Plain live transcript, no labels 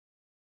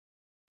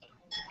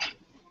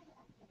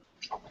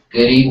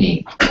Good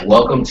evening.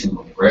 Welcome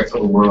to Bread for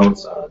the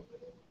World's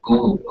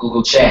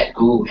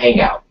Google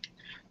Hangout.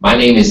 My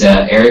name is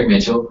Eric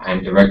Mitchell.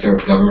 I'm Director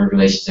of Government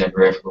Relations at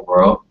Bread for the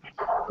World.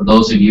 For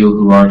those of you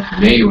who aren't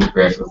familiar with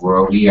Bread for the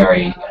World, we are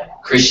a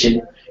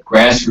Christian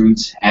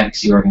grassroots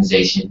advocacy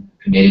organization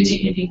committed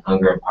to ending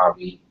hunger and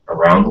poverty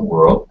around the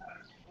world.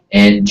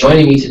 And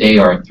joining me today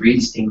are three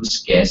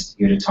distinguished guests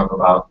here to talk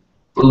about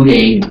food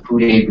aid and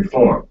food aid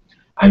reform.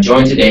 I'm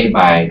joined today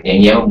by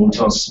Danielle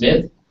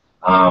Mutone-Smith,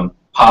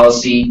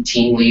 Policy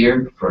Team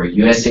Leader for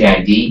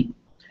USAID,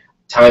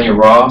 Tonya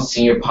Rawe,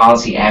 Senior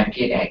Policy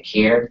Advocate at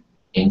CARE,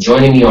 and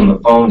joining me on the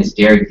phone is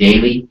Derick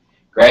Dailey,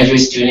 graduate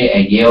student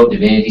at Yale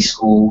Divinity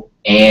School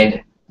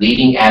and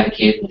leading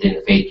advocate within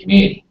the faith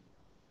community.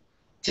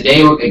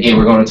 Today, again,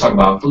 we're going to talk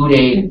about food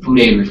aid and food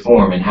aid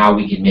reform and how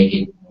we can make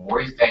it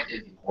more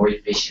effective and more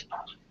efficient.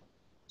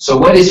 So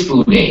what is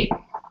food aid?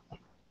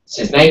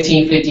 Since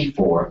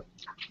 1954,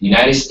 the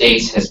United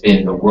States has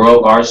been the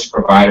world's largest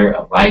provider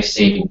of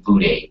life-saving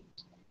food aid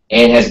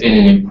and has been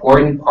an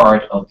important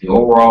part of the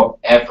overall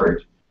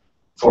effort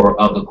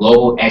of the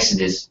global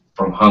exodus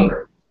from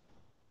hunger.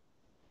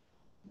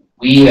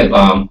 We have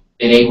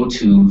been able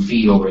to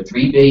feed over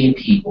 3 billion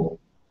people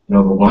in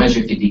over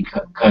 150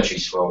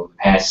 countries for over the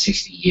past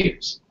 60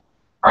 years.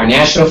 Our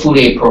national food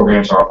aid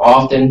programs are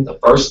often the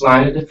first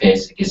line of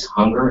defense against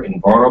hunger in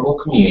vulnerable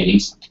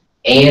communities,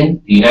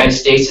 and the United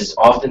States is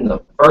often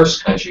the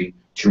first country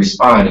to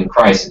respond in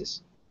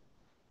crisis.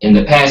 In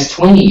the past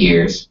 20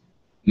 years,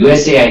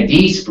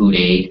 USAID's food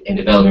aid and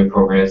development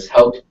programs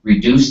helped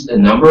reduce the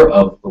number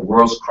of the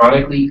world's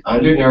chronically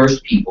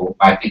undernourished people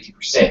by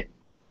 50%.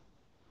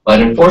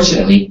 But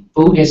unfortunately,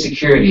 food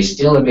insecurity is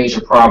still a major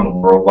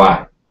problem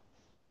worldwide.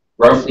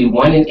 Roughly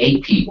 1 in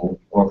 8 people,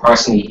 or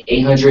approximately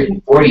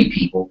 840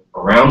 people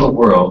around the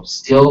world,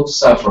 still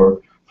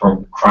suffer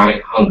from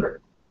chronic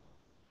hunger.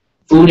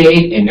 Food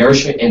aid and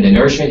the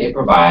nourishment it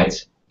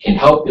provides can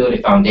help build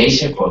a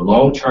foundation for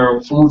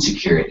long-term food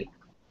security.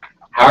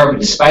 However,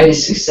 despite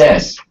its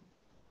success,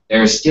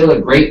 there is still a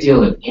great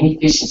deal of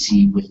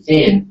inefficiency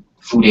within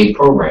the food aid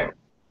program.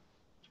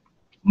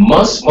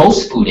 Most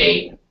food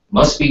aid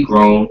must be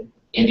grown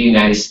in the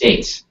United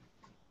States.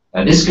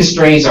 Now, this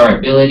constrains our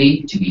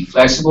ability to be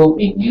flexible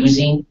in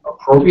using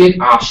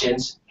appropriate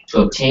options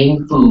to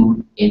obtain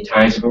food in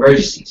times of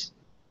emergencies,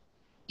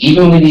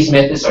 even when these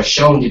methods are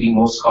shown to be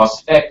most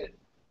cost-effective.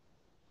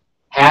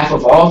 Half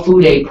of all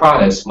food aid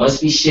products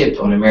must be shipped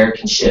on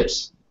American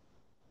ships.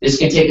 This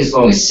can take as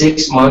long as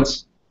 6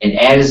 months and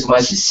add as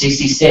much as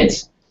 60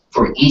 cents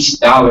for each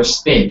dollar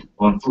spent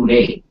on food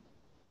aid.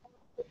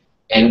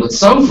 And with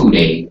some food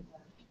aid,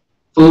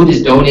 food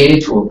is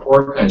donated to a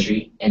poor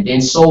country and then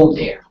sold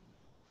there.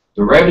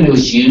 The revenue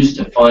is used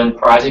to fund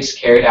projects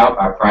carried out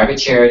by private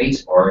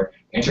charities or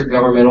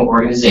intergovernmental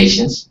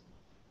organizations.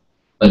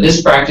 But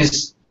this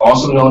practice,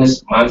 also known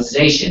as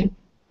monetization,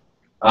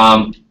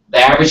 the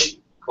average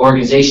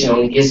organization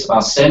only gets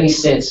about 70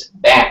 cents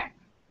back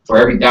for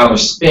every dollar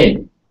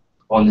spent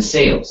on the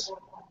sales.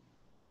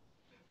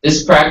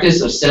 This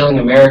practice of selling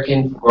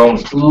American-grown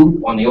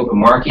food on the open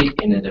market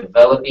in a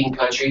developing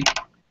country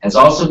has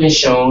also been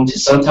shown to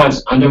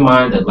sometimes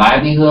undermine the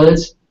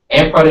livelihoods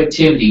and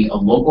productivity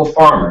of local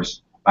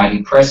farmers by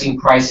depressing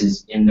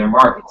prices in their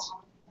markets.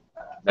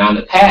 Now, in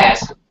the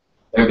past,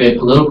 there have been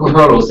political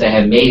hurdles that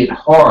have made it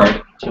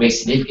hard to make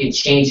significant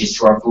changes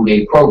to our food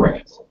aid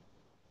programs.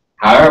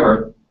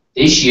 However,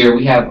 this year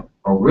we have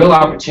a real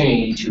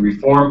opportunity to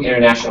reform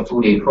international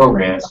food aid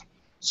programs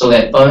so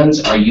that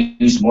funds are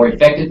used more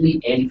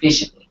effectively and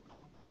efficiently.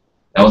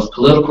 Now, with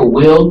political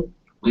will,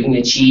 we can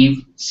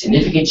achieve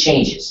significant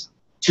changes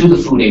to the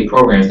food aid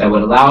programs that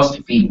would allow us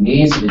to feed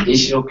millions of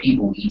additional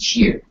people each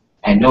year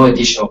at no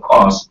additional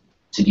cost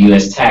to the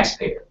U.S.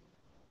 taxpayer.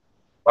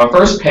 Our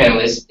first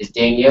panelist is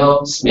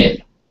Danielle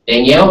Smith.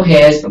 Danielle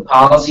heads the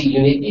policy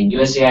unit in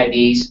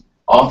USAID's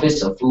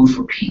Office of Food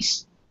for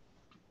Peace.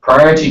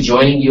 Prior to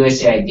joining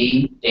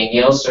USAID,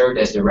 Danielle served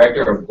as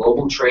Director of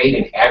Global Trade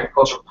and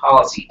Agricultural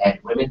Policy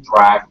at Women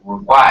Thrive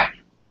Worldwide,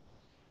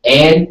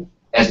 and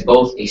as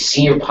both a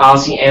Senior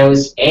Policy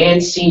Analyst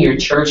and Senior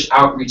Church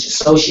Outreach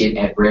Associate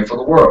at Bread for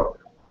the World.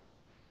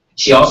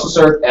 She also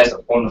served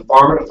on the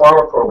Farmer to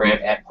Farmer program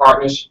at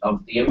Partners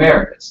of the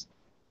Americas.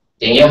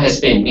 Danielle has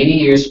spent many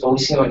years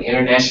focusing on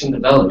international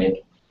development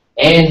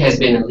and has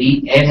been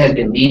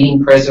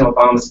leading President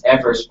Obama's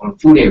efforts on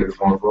food aid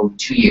reform for over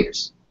 2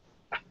 years.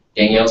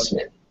 Danielle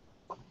Smith.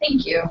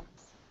 Thank you.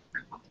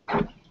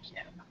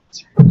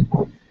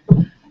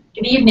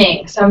 Good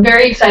evening. So I'm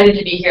very excited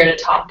to be here to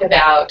talk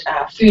about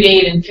food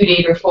aid and food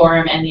aid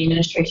reform and the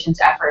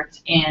administration's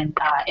efforts in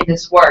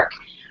this work.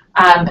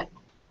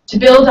 To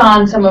build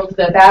on some of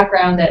the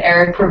background that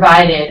Eric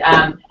provided,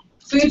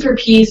 Food for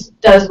Peace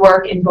does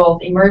work in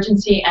both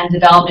emergency and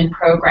development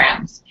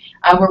programs.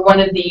 We're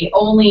one of the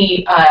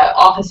only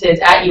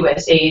offices at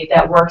USAID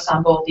that works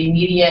on both the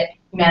immediate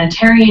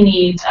humanitarian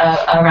needs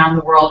around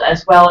the world,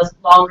 as well as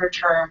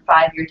longer-term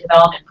 5-year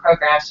development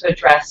programs to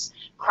address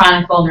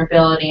chronic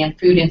vulnerability and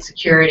food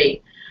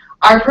insecurity.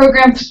 Our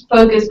programs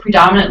focus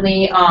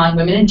predominantly on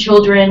women and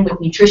children with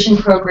nutrition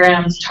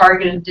programs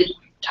targeted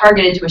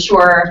to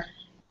assure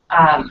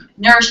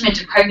nourishment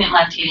to pregnant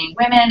lactating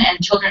women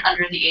and children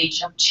under the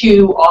age of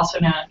 2, also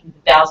known as the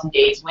 1,000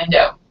 days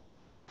window.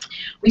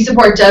 We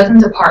support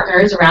dozens of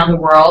partners around the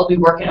world. We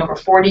work in over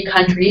 40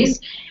 countries,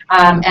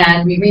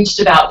 and we reached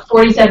about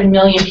 47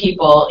 million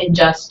people in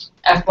just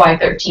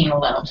FY13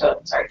 alone,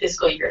 so sorry,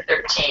 fiscal year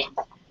 13.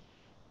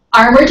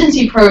 Our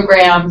emergency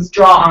programs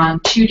draw on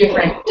 2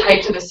 different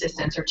types of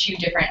assistance or 2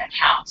 different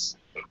accounts.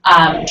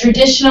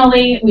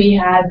 Traditionally, we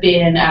have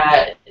been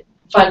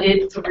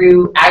funded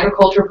through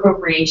agriculture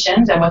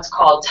appropriations and what's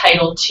called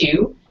Title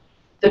II.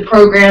 The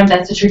program,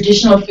 that's the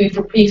traditional Food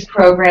for Peace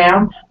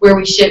program where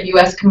we ship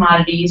U.S.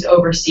 commodities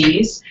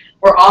overseas.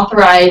 We're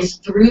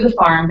authorized through the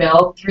Farm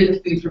Bill, through the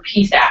Food for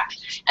Peace Act.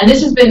 And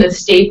this has been the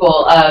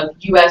staple of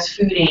U.S.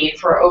 food aid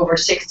for over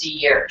 60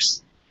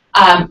 years.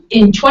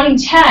 In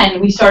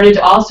 2010, we started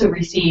to also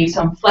receive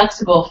some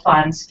flexible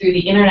funds through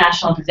the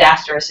International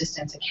Disaster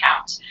Assistance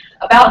Account,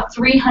 about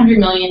 $300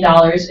 million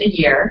a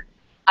year.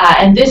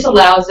 And this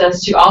allows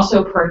us to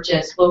also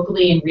purchase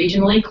locally and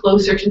regionally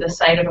closer to the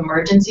site of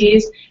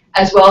emergencies,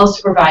 as well as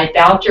to provide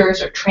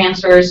vouchers or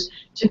transfers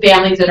to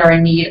families that are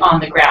in need on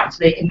the ground. So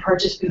they can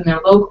purchase food in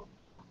their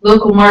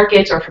local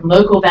markets or from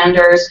local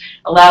vendors,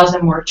 allows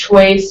them more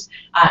choice,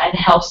 and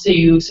helps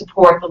to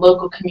support the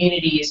local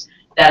communities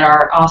that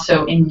are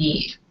also in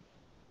need.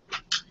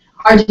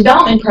 Our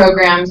development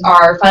programs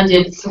are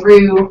funded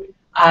through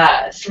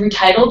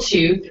Title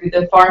II, through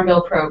the Farm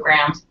Bill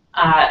programs,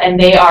 and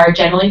they are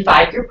generally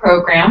 5-year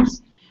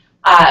programs.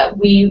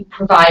 We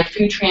provide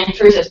food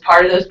transfers as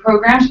part of those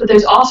programs, but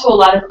there's also a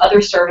lot of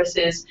other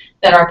services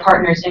that our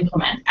partners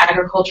implement: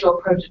 agricultural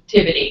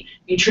productivity,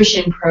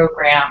 nutrition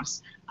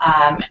programs,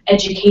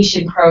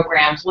 education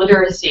programs,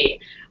 literacy,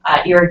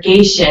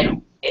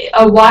 irrigation,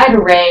 a wide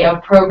array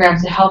of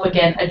programs to help,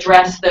 again,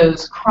 address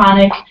those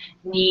chronic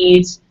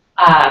needs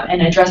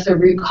and address the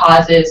root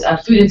causes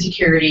of food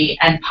insecurity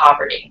and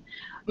poverty.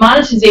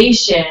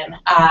 Monetization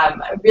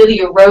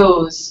really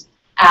arose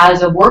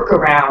as a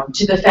workaround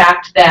to the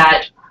fact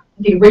that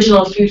the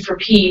original Food for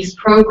Peace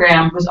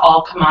program was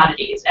all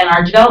commodities, and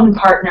our development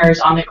partners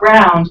on the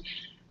ground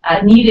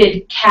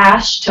needed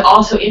cash to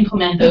also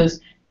implement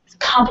those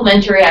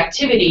complementary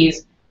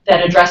activities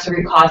that address the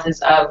root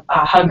causes of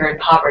hunger and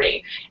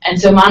poverty. And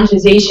so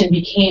monetization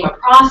became a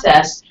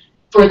process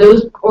for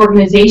those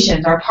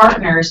organizations, our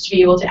partners, to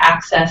be able to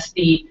access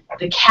the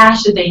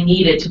cash that they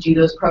needed to do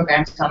those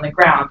programs on the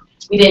ground.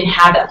 We didn't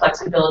have that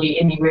flexibility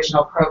in the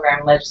original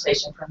program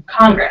legislation from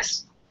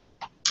Congress.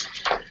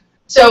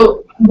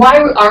 So why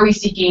are we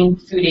seeking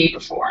food aid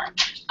reform?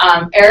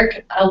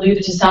 Eric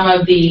alluded to some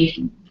of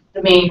the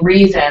main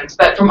reasons,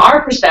 but from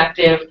our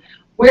perspective,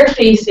 we're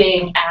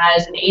facing,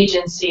 as an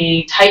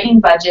agency, tightening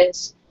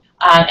budgets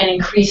and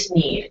increased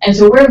need. And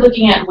so we're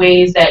looking at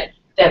ways that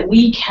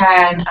we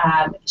can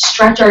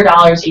stretch our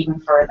dollars even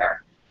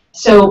further.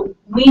 So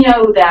we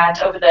know that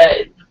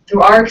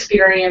through our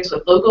experience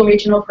with local and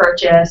regional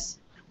purchase,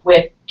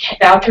 with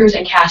vouchers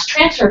and cash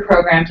transfer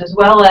programs, as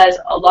well as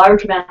a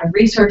large amount of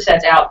research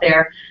that's out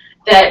there,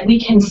 that we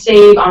can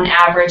save on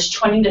average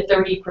 20 to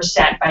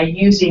 30% by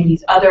using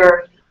these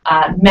other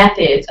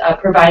methods of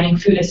providing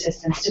food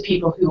assistance to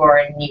people who are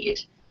in need.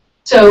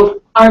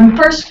 So our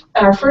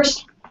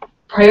first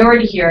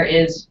priority here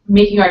is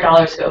making our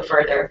dollars go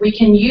further. We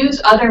can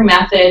use other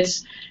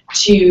methods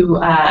to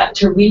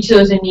reach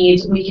those in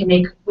need.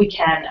 We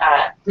can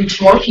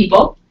reach more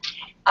people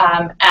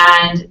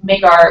and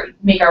make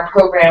our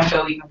program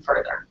go even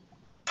further.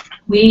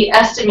 We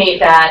estimate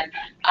that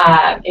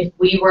if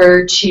we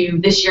were to,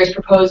 this year's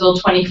proposal,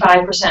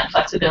 25%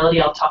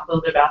 flexibility, I'll talk a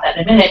little bit about that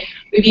in a minute,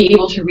 we'd be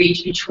able to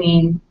reach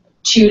between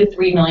 2 to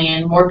 3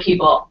 million more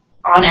people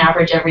on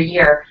average every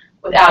year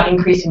without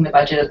increasing the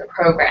budget of the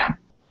program.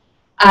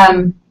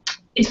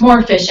 It's more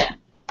efficient.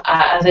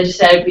 As I just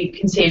said, we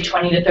can save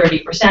 20 to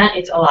 30%.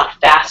 It's a lot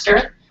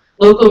faster.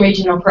 Local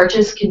regional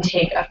purchase can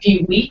take a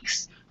few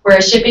weeks,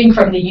 whereas shipping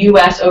from the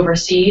U.S.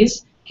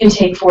 overseas can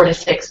take 4 to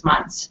 6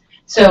 months.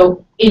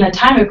 So in a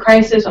time of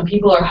crisis, when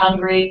people are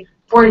hungry,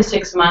 4 to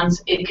 6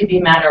 months, it could be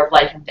a matter of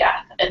life and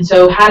death. And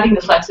so having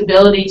the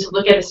flexibility to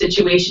look at a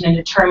situation and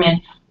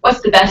determine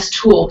what's the best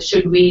tool.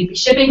 Should we be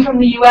shipping from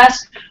the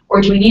U.S.,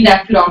 or do we need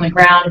that food on the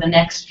ground in the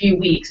next few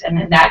weeks? And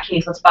in that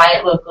case, let's buy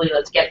it locally,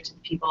 let's get it to the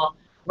people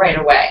right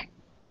away.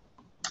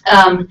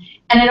 And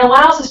it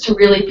allows us to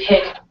really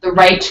pick the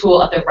right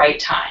tool at the right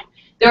time.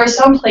 There are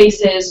some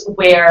places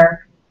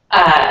where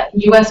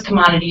U.S.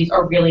 commodities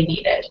are really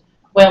needed.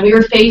 When we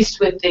were faced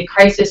with the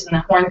crisis in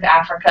the Horn of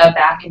Africa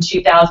back in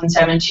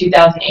 2007,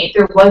 2008,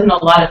 there wasn't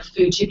a lot of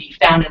food to be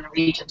found in the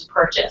region to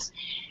purchase.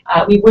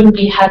 We wouldn't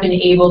have been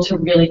able to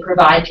really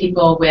provide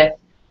people with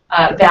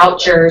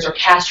vouchers or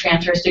cash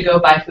transfers to go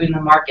buy food in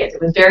the markets.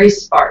 It was very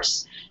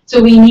sparse.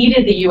 So we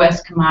needed the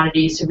U.S.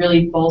 commodities to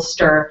really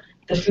bolster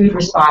the food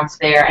response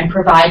there and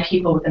provide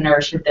people with the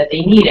nourishment that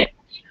they needed.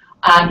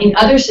 In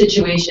other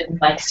situations,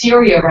 like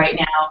Syria right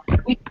now,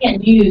 we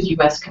can't use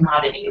U.S.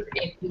 commodities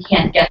if we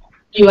can't get them.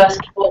 U.S.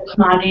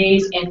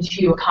 commodities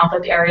into a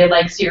conflict area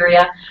like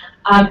Syria.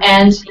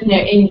 And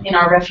in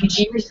our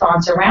refugee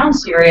response around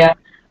Syria,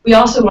 we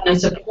also want to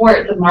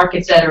support the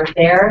markets that are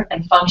there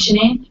and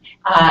functioning.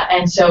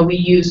 And so we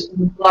use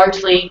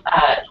largely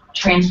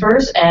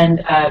transfers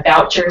and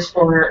vouchers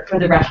for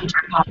the refugee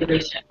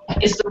population.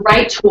 It's the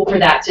right tool for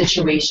that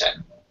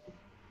situation.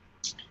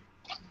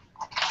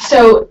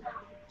 So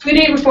food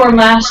aid reform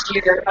last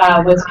year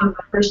was the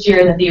first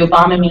year that the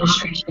Obama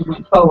administration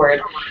went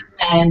forward.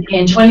 And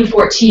in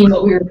 2014,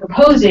 what we were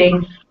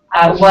proposing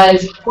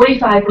was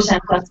 45%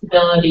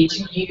 flexibility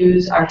to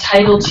use our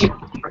Title II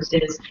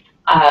resources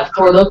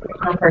for local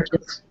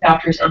purchase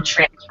vouchers and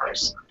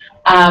transfers.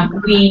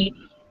 We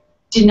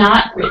did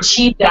not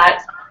achieve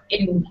that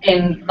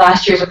in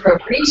last year's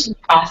appropriation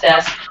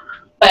process,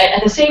 but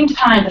at the same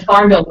time, the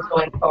Farm Bill was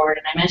going forward,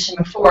 and I mentioned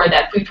before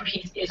that Food for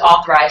Peace is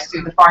authorized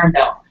through the Farm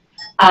Bill.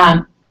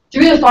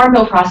 Through the Farm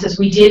Bill process,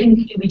 we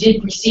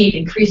did receive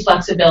increased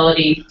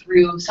flexibility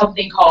through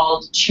something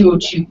called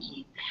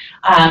 202E.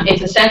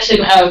 It's a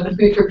section of the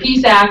Food for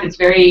Peace Act. It's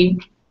very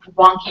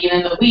wonky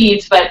and in the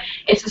weeds, but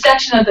it's a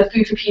section of the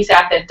Food for Peace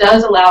Act that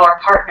does allow our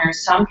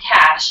partners some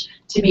cash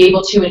to be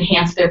able to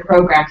enhance their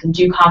programs and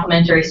do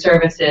complementary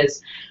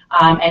services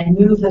and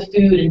move the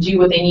food and do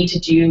what they need to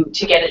do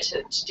to get it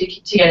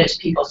to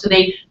people. So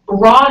they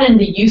broaden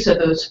the use of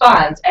those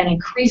funds and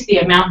increase the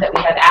amount that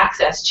we have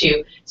access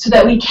to so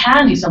that we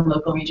can do some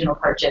local regional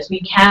purchase.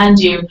 We can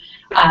do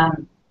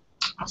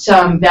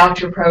some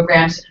voucher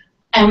programs,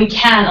 and we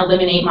can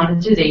eliminate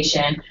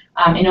monetization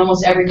in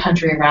almost every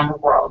country around the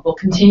world. We'll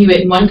continue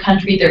it in one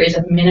country. There is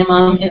a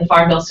minimum in the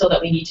Farm Bill still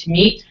that we need to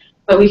meet,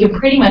 but we can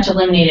pretty much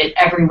eliminate it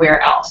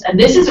everywhere else. And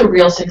this is a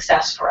real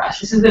success for us.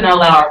 This is going to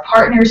allow our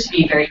partners to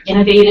be very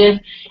innovative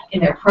in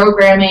their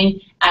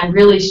programming and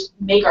really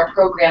make our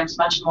programs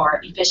much more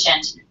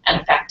efficient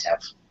and effective.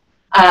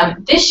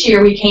 This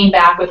year we came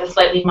back with a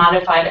slightly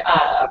modified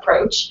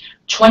approach,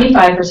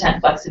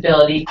 25%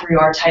 flexibility through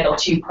our Title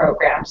II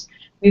programs.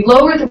 We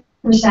lowered the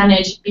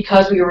percentage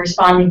because we were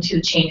responding to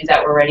the changes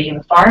that were already in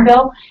the Farm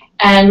Bill,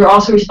 and we're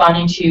also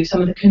responding to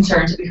some of the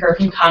concerns that we heard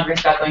from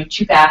Congress about going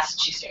too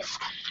fast, too soon.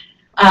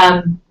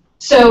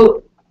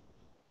 So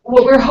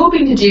what we're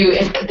hoping to do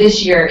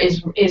this year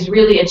is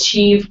really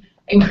achieve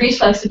increased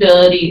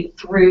flexibility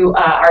through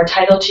our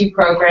Title II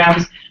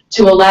programs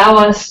to allow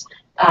us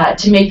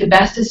to make the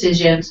best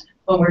decisions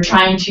when we're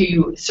trying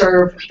to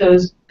serve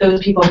those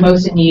people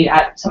most in need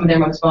at some of their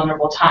most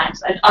vulnerable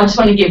times. I just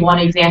want to give one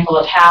example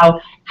of how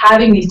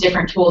having these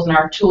different tools in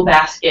our tool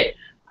basket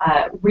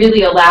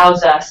really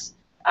allows us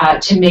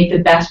to make the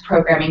best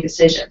programming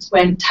decisions.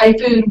 When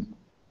Typhoon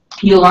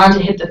Yolanda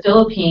hit the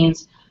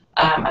Philippines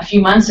a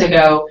few months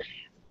ago,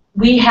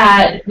 we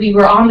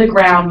were on the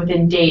ground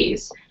within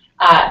days,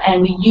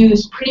 and we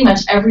used pretty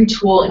much every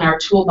tool in our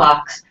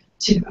toolbox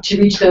to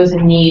reach those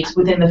in need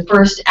within the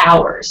first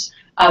hours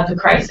of the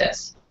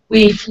crisis.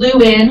 We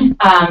flew in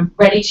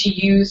ready to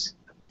use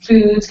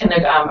foods, kind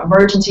of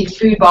emergency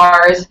food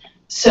bars,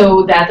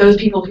 so that those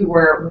people who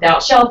were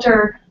without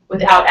shelter,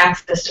 without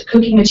access to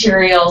cooking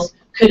materials,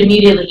 could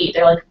immediately eat.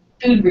 They're like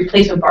food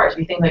replacement bars.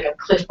 We think like a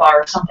Cliff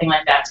Bar or something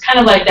like that. It's kind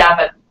of like that,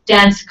 but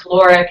dense,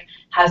 caloric,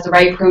 has the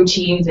right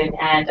proteins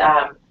and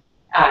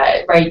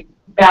right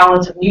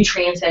balance of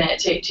nutrients in it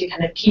to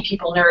kind of keep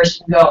people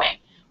nourished and going.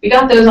 We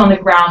got those on the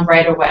ground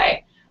right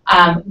away.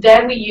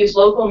 Then we used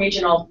local and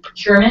regional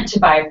procurement to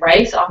buy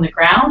rice on the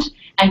ground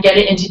and get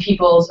it into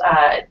people's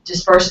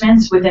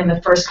disbursements within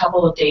the first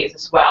couple of days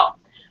as well.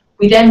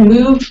 We then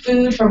moved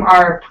food from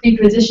our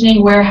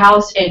pre-positioning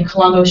warehouse in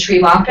Colombo, Sri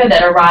Lanka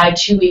that arrived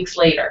 2 weeks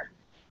later.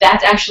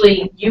 That's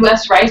actually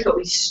U.S. rice, but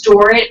we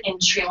store it in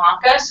Sri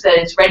Lanka so that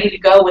it's ready to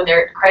go when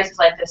a crisis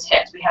like this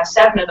hits. We have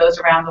 7 of those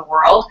around the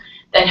world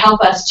that help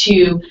us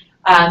to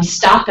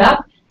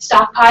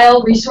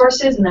stockpile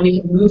resources, and then we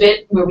can move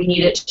it where we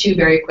need it to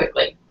very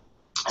quickly.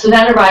 So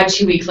that arrived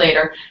 2 weeks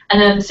later. And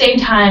then at the same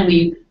time,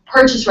 we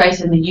purchased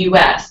rice in the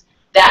U.S.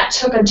 That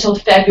took until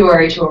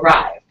February to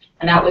arrive,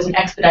 and that was an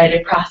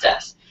expedited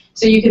process.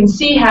 So you can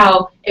see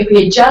how if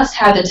we had just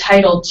had the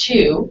Title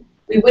II,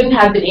 we wouldn't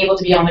have been able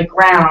to be on the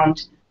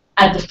ground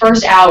at the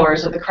first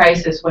hours of the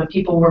crisis when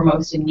people were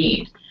most in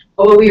need.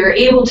 But what we were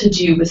able to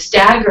do was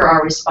stagger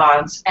our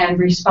response and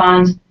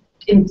respond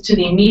to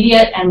the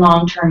immediate and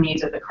long-term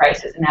needs of the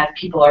crisis and as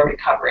people are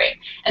recovering.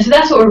 And so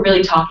that's what we're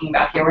really talking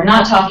about here. We're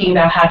not talking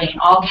about having an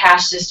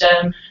all-cash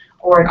system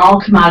or an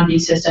all-commodity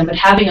system, but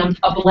having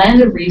a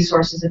blend of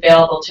resources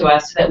available to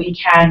us so that we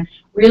can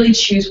really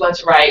choose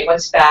what's right,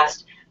 what's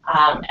best,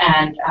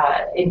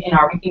 in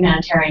our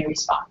humanitarian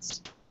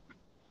response.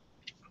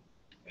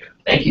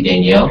 Thank you,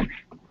 Danielle.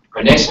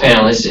 Our next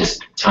panelist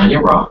is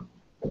Tonya Rawe.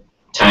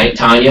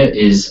 Tonya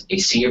is a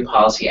senior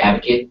policy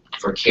advocate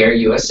for CARE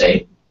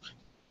USA.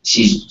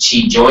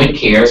 She joined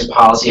CARE's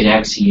Policy and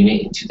Advocacy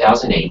Unit in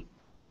 2008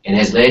 and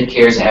has led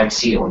CARE's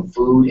advocacy on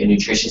food and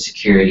nutrition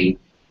security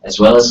as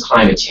well as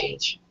climate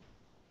change.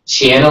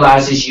 She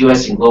analyzes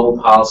U.S. and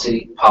global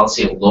policy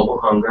on global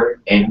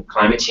hunger and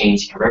climate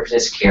change and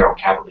represents CARE on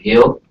Capitol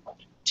Hill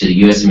to the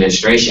U.S.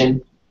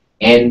 administration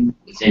and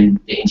within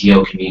the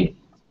NGO community.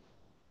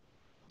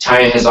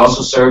 Tonya has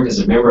also served as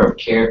a member of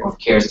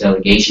CARE's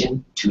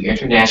delegation to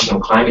international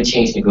climate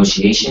change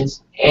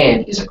negotiations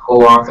and is a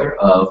co-author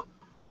of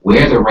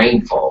Where the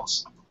Rain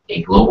Falls,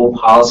 a global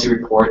policy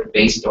report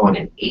based on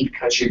an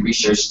 8-country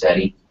research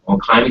study on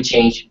climate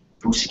change,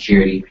 food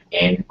security,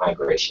 and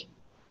migration.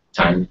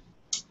 Tonya.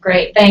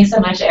 Great, thanks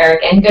so much,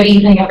 Eric, and good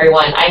evening,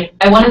 everyone.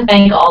 I want to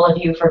thank all of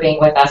you for being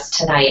with us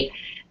tonight.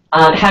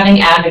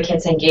 Having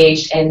advocates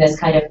engaged in this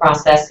kind of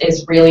process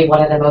is really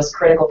one of the most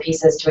critical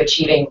pieces to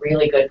achieving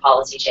really good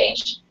policy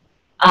change.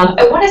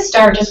 I want to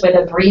start just with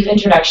a brief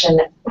introduction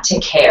to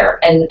CARE,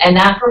 and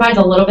that provides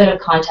a little bit of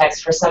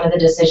context for some of the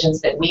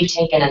decisions that we've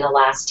taken in the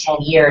last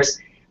 10 years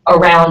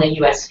around the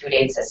U.S. food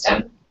aid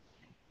system.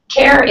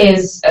 CARE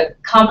is a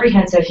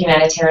comprehensive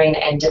humanitarian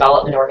and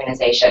development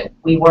organization.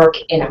 We work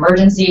in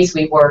emergencies,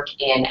 we work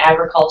in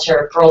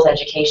agriculture, girls'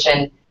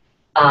 education,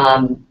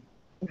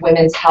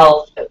 women's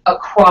health,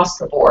 across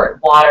the board,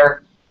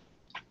 water,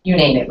 you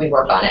name it, we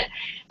work on it.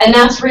 And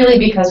that's really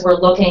because we're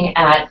looking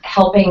at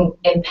helping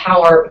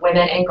empower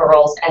women and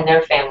girls and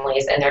their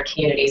families and their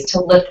communities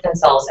to lift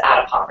themselves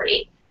out of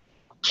poverty.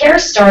 CARE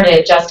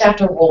started just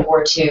after World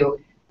War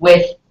II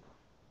with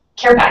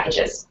care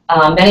packages.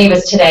 Many of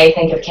us today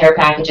think of care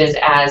packages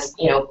as,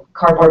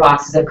 cardboard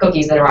boxes of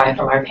cookies that arrive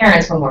from our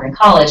parents when we're in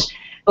college,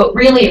 but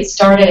really it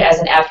started as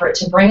an effort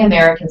to bring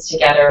Americans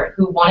together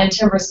who wanted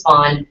to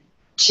respond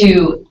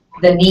to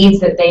the needs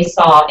that they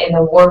saw in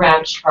the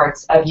war-ravaged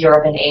parts of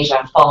Europe and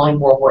Asia following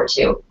World War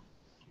II.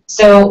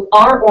 So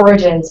our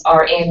origins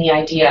are in the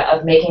idea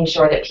of making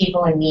sure that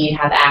people in need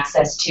have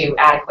access to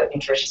adequate,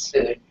 nutritious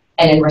food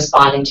and in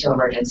responding to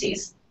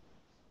emergencies.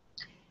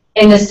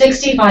 In the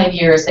 65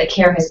 years that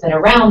CARE has been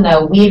around,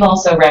 though, we've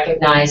also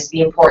recognized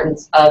the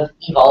importance of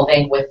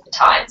evolving with the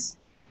times.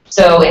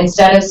 So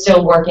instead of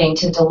still working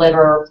to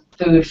deliver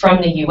food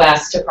from the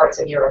U.S. to parts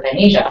of Europe and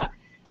Asia,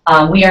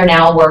 we are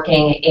now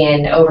working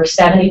in over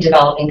 70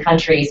 developing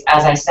countries,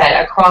 as I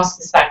said, across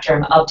the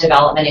spectrum of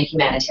development and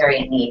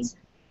humanitarian needs.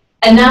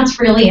 And that's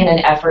really in an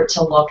effort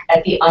to look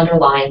at the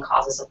underlying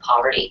causes of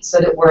poverty so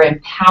that we're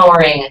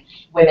empowering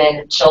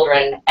women,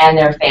 children, and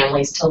their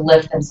families to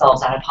lift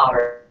themselves out of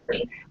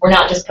poverty. We're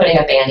not just putting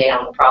a Band-Aid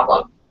on the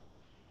problem.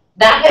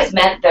 That has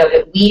meant, though,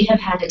 that we have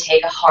had to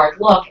take a hard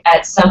look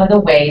at some of the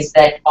ways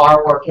that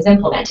our work is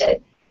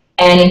implemented.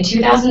 And in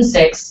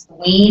 2006,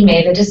 we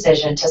made the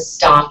decision to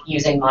stop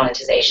using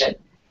monetization.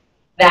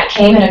 That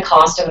came at a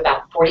cost of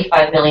about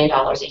 $45 million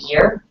a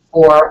year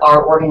for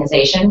our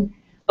organization.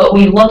 But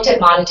we looked at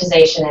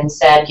monetization and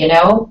said,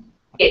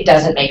 it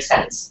doesn't make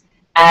sense.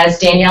 As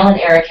Danielle and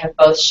Eric have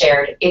both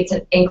shared, it's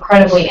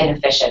incredibly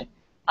inefficient.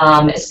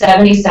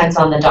 70 cents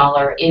on the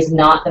dollar is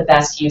not the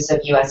best use of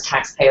U.S.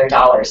 taxpayer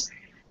dollars.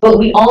 But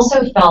we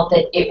also felt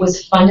that it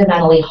was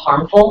fundamentally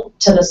harmful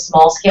to the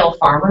small-scale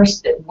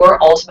farmers that we're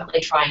ultimately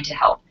trying to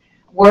help.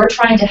 We're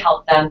trying to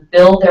help them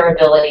build their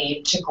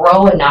ability to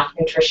grow enough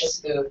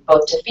nutritious food,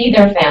 both to feed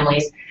their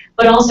families,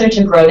 but also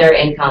to grow their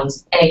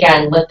incomes, and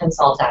again, lift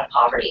themselves out of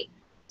poverty.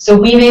 So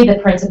we made the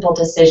principal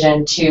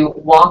decision to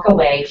walk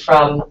away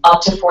from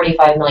up to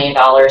 $45 million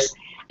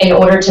in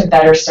order to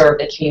better serve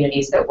the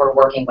communities that we're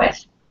working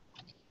with.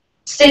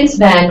 Since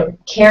then,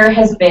 CARE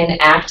has been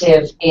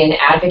active in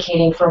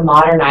advocating for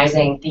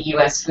modernizing the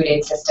U.S. food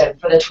aid system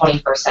for the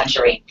 21st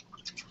century.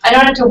 I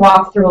don't have to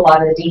walk through a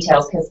lot of the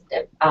details because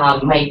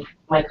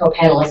my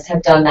co-panelists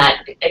have done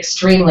that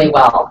extremely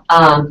well.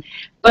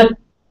 But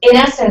in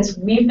essence,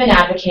 we've been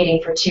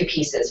advocating for two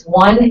pieces.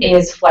 One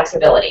is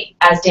flexibility.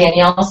 As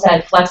Danielle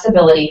said,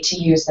 flexibility to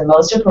use the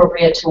most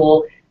appropriate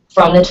tool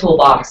from the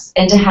toolbox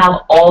and to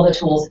have all the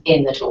tools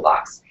in the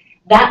toolbox.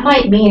 That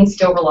might mean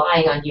still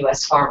relying on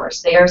U.S.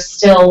 farmers. They are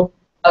still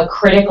a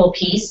critical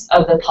piece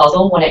of the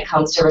puzzle when it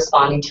comes to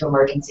responding to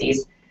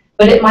emergencies.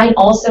 But it might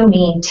also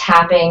mean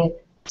tapping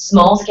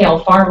small-scale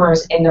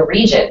farmers in the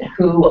region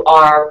who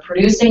are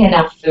producing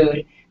enough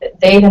food that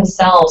they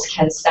themselves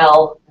can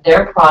sell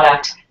their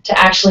product to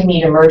actually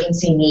meet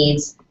emergency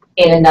needs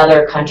in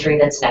another country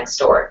that's next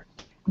door.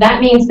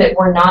 That means that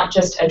we're not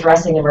just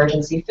addressing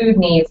emergency food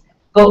needs,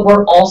 but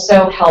we're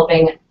also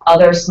helping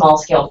other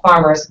small-scale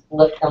farmers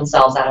lift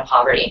themselves out of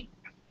poverty.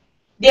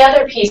 The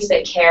other piece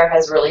that CARE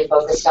has really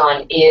focused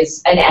on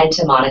is an end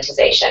to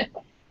monetization.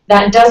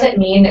 That doesn't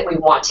mean that we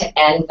want to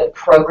end the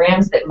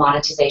programs that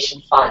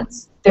monetization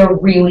funds. They're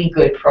really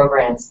good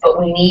programs, but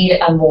we need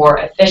a more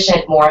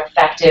efficient, more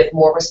effective,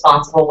 more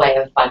responsible way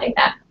of funding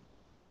them.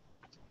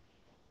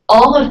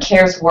 All of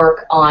CARE's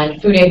work on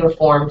food aid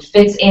reform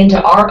fits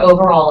into our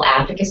overall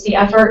advocacy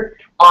effort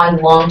on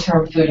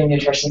long-term food and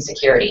nutrition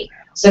security.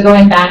 So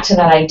going back to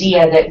that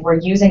idea that we're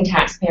using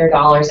taxpayer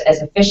dollars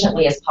as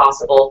efficiently as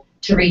possible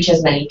to reach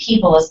as many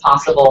people as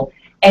possible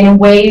and in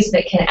ways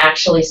that can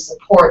actually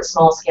support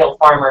small-scale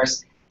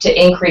farmers to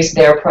increase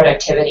their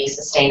productivity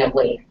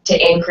sustainably,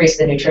 to increase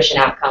the nutrition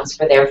outcomes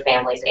for their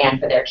families and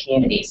for their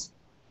communities.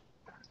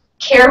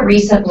 CARE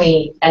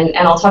recently, and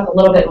I'll talk a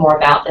little bit more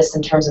about this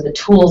in terms of the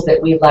tools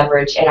that we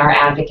leverage in our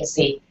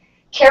advocacy,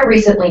 CARE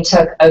recently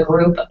took a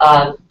group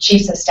of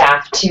chiefs of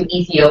staff to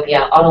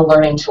Ethiopia on a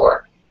learning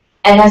tour.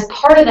 And as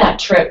part of that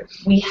trip,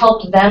 we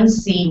helped them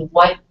see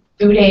what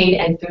food aid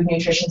and food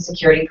nutrition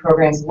security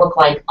programs look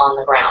like on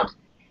the ground.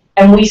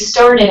 And we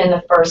started in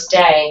the first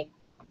day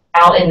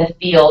out in the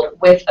field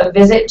with a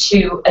visit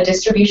to a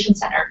distribution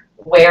center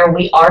where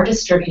we are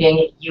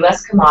distributing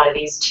U.S.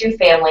 commodities to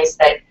families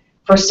that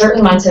for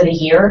certain months of the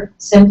year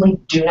simply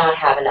do not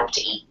have enough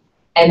to eat.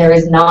 And there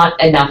is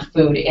not enough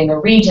food in the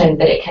region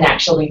that it can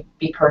actually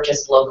be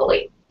purchased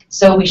locally.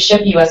 So we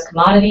ship U.S.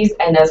 commodities,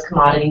 and those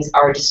commodities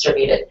are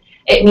distributed.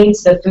 It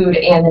meets the food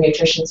and the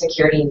nutrition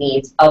security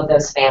needs of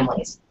those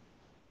families.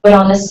 But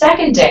on the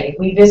second day,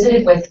 we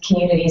visited with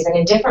communities in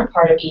a different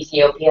part of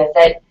Ethiopia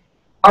that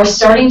are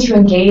starting to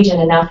engage in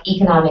enough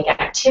economic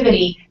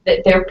activity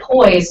that they're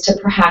poised to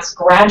perhaps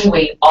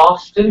graduate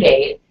off food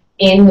aid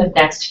in the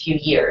next few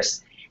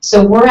years.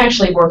 So we're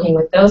actually working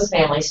with those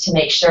families to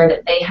make sure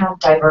that they have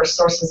diverse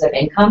sources of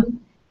income,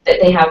 that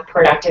they have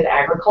productive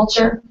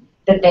agriculture,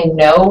 that they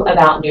know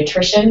about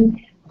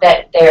nutrition,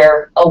 that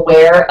they're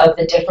aware of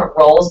the different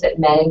roles that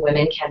men and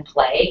women can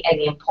play and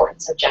the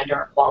importance of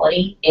gender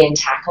equality in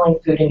tackling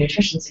food and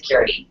nutrition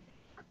security.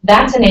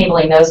 That's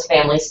enabling those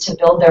families to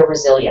build their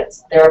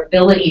resilience, their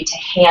ability to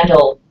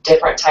handle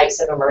different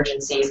types of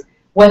emergencies,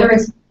 whether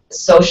it's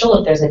social,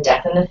 if there's a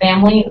death in the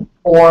family,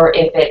 or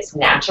if it's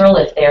natural,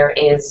 if there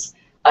is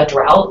a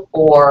drought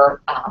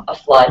or a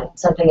flood,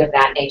 something of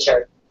that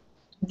nature.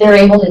 They're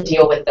able to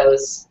deal with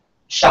those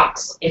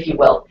shocks, if you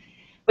will.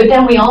 But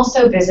then we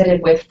also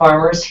visited with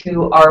farmers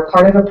who are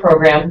part of a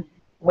program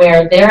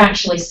where they're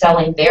actually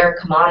selling their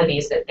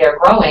commodities that they're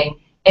growing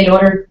in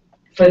order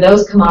for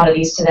those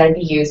commodities to then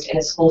be used in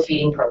a school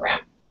feeding program.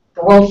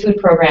 The World Food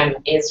Program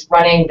is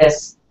running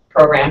this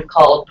program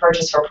called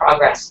Purchase for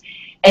Progress,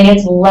 and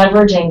it's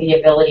leveraging the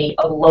ability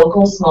of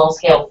local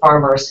small-scale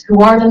farmers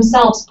who are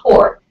themselves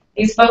poor.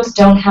 These folks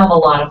don't have a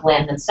lot of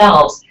land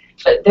themselves,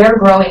 but they're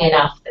growing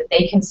enough that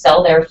they can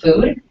sell their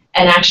food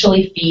and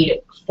actually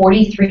feed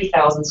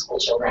 43,000 school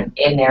children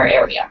in their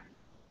area.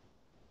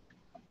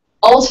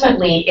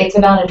 Ultimately, it's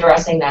about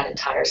addressing that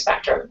entire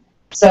spectrum.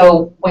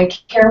 So when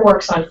CARE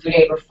works on food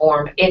aid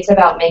reform, it's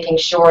about making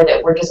sure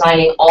that we're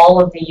designing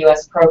all of the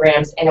U.S.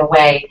 programs in a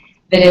way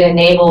that it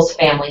enables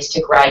families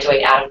to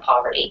graduate out of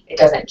poverty. It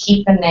doesn't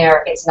keep them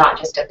there. It's not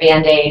just a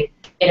Band-Aid.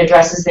 It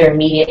addresses their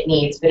immediate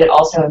needs, but it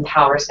also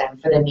empowers them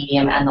for the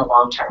medium and the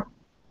long term.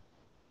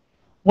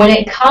 When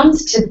it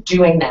comes to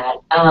doing that,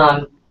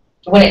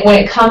 when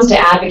it comes to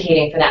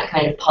advocating for that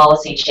kind of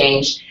policy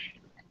change,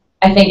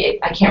 I think,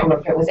 I can't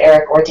remember if it was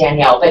Eric or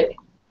Danielle, but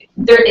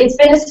it's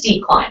been a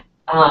steep climb.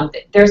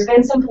 There's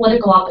been some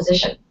political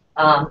opposition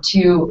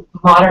to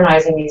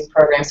modernizing these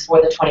programs for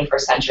the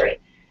 21st century.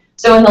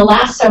 So in the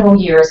last several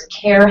years,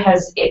 CARE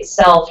has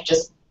itself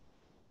just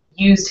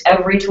used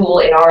every tool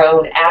in our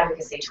own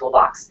advocacy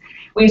toolbox.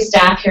 We have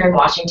staff here in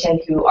Washington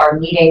who are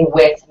meeting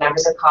with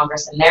members of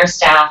Congress and their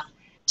staff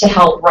to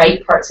help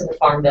write parts of the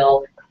Farm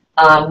Bill.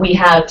 We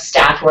have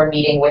staff who are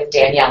meeting with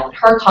Danielle and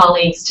her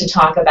colleagues to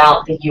talk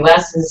about the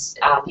U.S.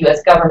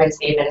 government's,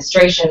 the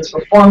administration's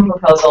reform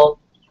proposal.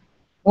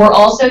 We're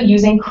also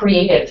using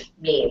creative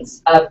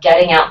means of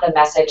getting out the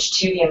message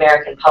to the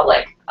American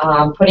public,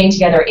 putting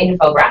together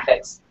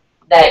infographics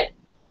that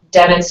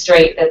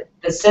demonstrate that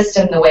the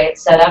system, the way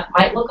it's set up,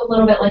 might look a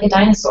little bit like a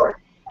dinosaur,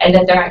 and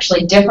that there are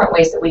actually different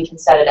ways that we can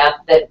set it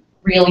up that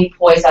really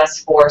poise us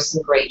for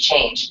some great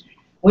change.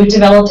 We've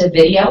developed a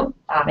video.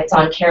 It's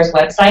on CARE's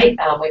website.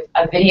 With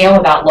a video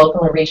about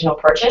local and regional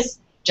purchase,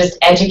 just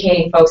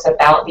educating folks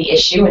about the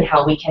issue and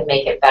how we can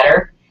make it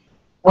better.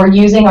 We're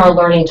using our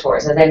learning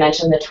tours, as I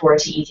mentioned, the tour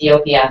to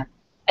Ethiopia,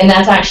 and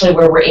that's actually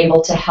where we're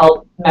able to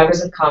help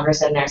members of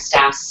Congress and their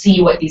staff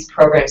see what these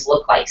programs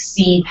look like,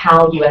 see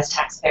how U.S.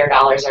 taxpayer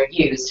dollars are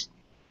used.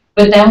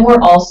 But then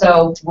we're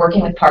also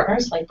working with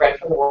partners like Bread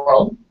for the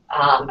World,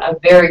 a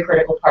very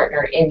critical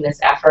partner in this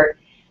effort,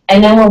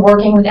 and then we're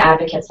working with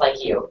advocates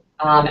like you.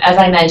 As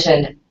I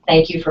mentioned,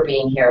 thank you for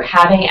being here.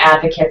 Having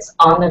advocates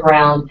on the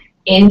ground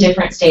in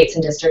different states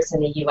and districts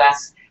in the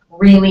U.S.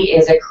 really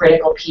is a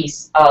critical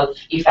piece of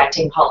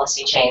effecting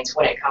policy change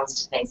when it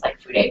comes to things like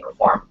food aid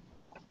reform.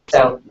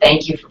 So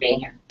thank you for being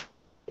here.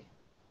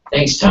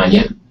 Thanks,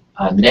 Tonya.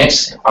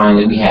 Next,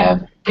 finally, we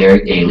have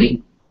Derick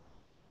Dailey.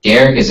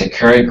 Derick is a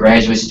current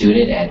graduate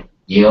student at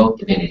Yale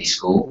Divinity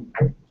School.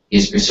 He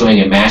is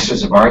pursuing a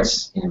Master's of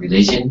Arts in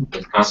Religion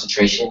with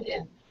concentration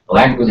in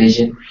Black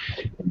religion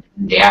and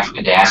the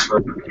African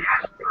diaspora.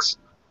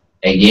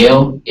 At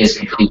Yale, he has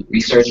completed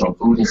research on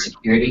food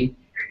insecurity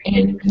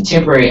and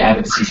contemporary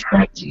advocacy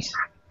strategies.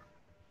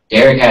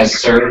 Derick has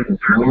served in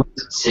numerous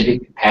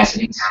civic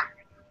capacities.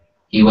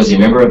 He was a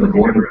member of the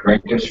board of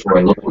directors for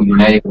a local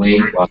United Way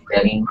while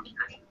studying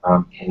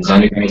in his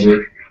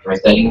undergraduate, or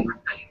studying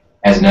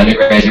as an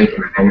undergraduate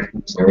in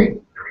Missouri.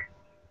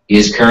 He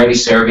is currently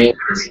serving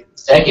his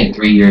second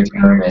 3-year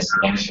term as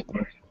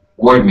national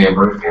board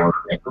member for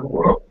Bread for the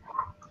World.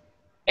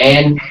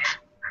 And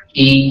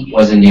he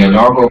was in the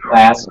inaugural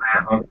class of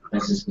the 100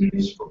 Census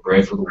Leaders for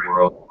Bread for the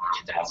World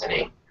in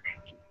 2008.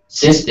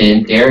 Since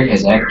then, Derick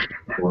has advocated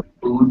for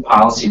food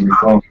policy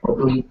reform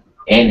locally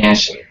and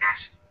nationally.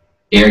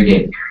 Derick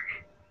Dailey.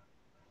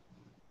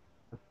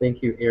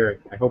 Thank you,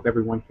 Eric. I hope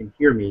everyone can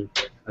hear me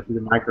through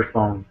the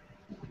microphone.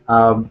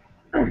 Um,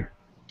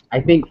 I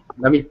think,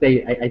 let me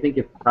say, I think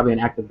it's probably an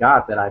act of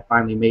God that I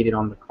finally made it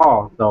on the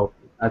call. So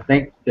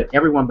thanks to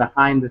everyone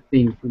behind the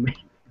scenes who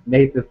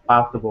made this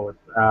possible.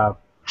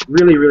 It's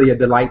really, really a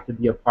delight to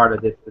be a part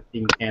of this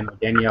esteemed panel.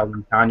 Danielle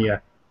and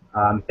Tonya,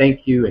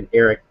 thank you, and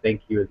Eric,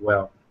 thank you as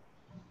well.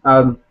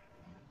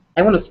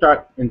 I want to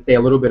start and say a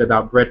little bit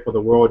about Bread for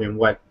the World and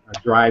what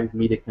drives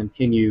me to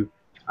continue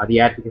the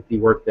advocacy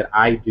work that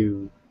I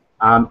do,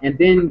 and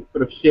then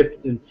sort of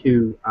shift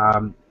into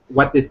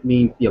what this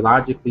means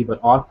theologically, but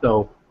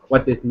also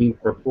what this means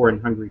for poor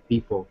and hungry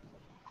people.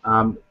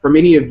 For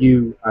many of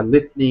you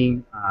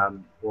listening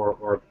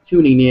or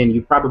tuning in,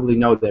 you probably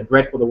know that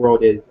Bread for the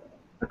World is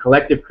a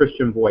collective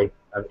Christian voice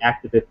of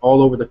activists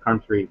all over the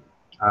country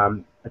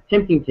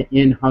attempting to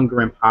end hunger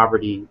and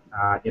poverty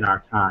in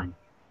our time.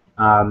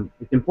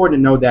 It's important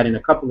to know that in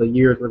a couple of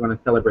years we're going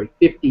to celebrate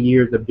 50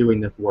 years of doing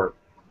this work.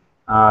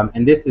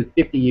 And this is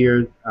 50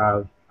 years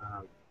of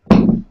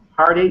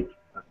heartache,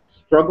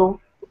 struggle,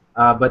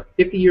 but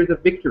 50 years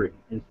of victory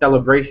and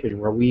celebration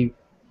where we've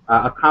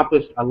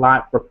accomplished a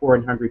lot for poor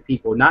and hungry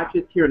people, not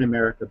just here in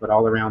America, but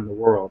all around the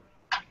world.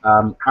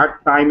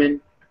 Art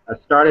Simon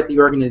started the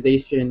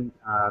organization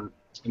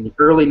in the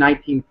early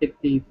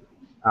 1960s,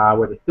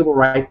 where the civil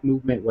rights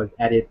movement was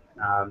at its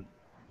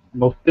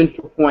most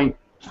central point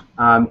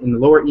in the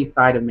Lower East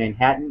Side of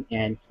Manhattan,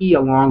 and he,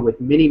 along with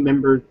many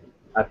members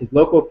of his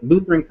local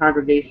Lutheran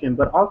congregation,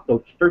 but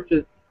also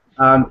churches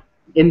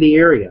in the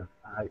area,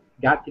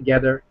 got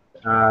together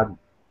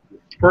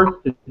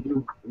first to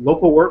do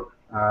local work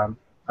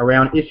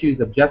around issues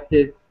of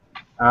justice,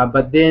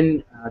 but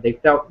then they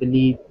felt the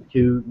need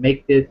to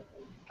make this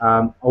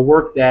a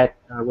work that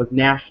was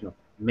national,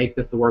 make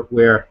this a work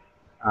where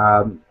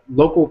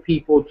local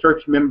people,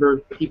 church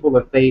members, people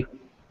of faith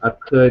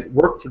could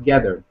work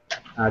together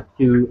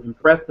to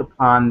impress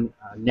upon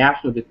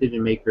national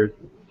decision makers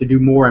to do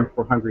more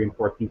for hungry and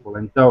poor people.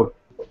 And so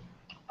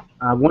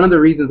one of the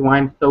reasons why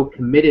I'm so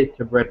committed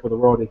to Bread for the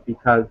World is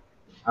because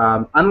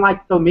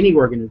unlike so many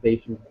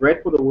organizations,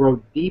 Bread for the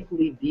World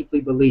deeply,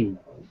 deeply believes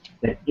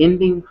that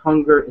ending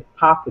hunger is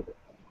possible.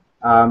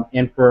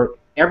 And for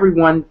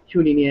everyone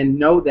tuning in,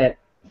 know that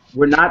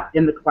we're not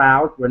in the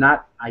clouds, we're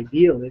not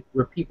idealists,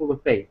 we're people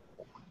of faith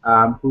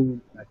who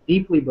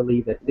deeply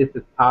believe that this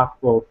is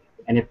possible,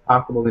 and it's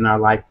possible in our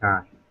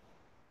lifetime.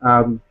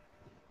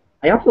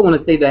 I also want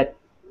to say that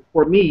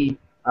for me,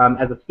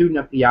 as a student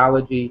of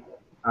theology,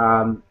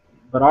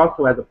 but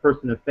also as a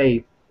person of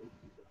faith,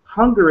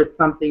 hunger is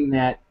something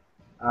that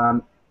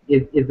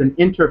is an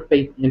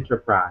interfaith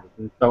enterprise.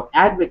 And so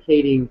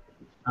advocating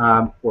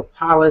for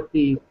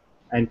policies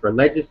and for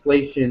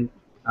legislation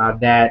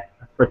that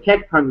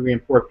protect hungry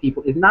and poor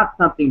people is not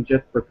something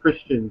just for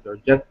Christians or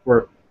just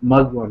for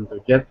Muslims or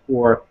just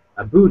for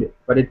Buddhists,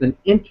 but it's an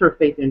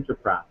interfaith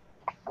enterprise.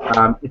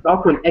 It's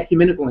also an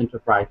ecumenical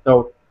enterprise.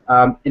 So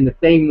in the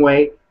same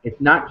way,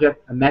 it's not just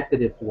a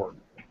Methodist work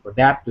or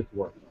Baptist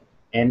work.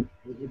 And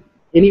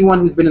anyone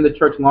who's been in the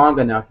church long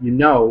enough, you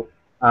know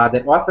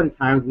that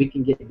oftentimes we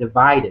can get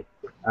divided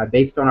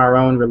based on our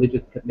own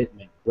religious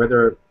commitment,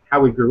 whether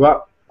how we grew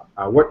up,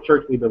 what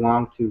church we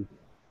belong to.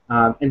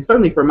 And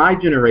certainly for my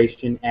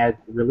generation, as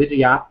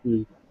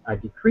religiosity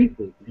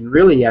decreases, and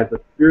really as a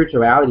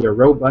spirituality, a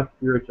robust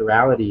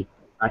spirituality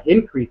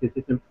increases,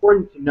 it's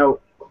important to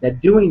note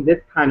that doing this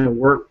kind of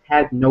work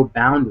has no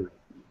boundaries,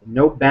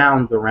 no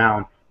bounds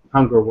around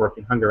hunger work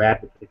and hunger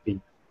advocacy.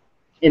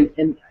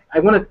 And I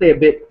want to say a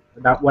bit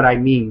about what I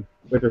mean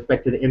with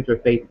respect to the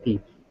interfaith piece.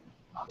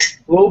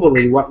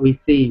 Globally, what we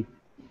see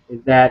is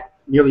that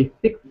nearly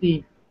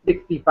 60,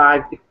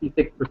 65,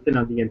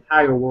 66% of the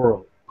entire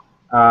world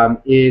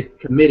is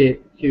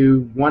committed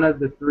to one of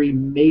the three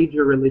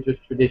major religious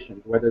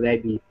traditions, whether they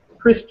be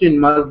Christian,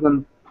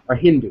 Muslim, or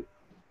Hindu.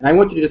 And I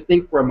want you to just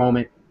think for a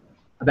moment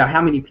about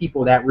how many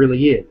people that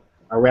really is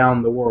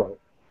around the world.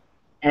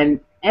 And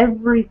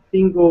every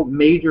single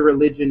major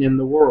religion in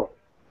the world,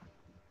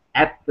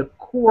 at the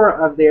core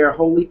of their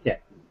holy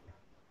text,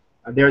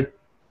 there's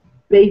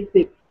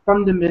basic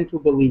fundamental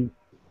beliefs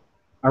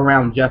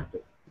around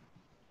justice,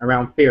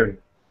 around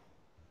fairness,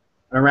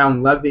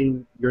 around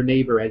loving your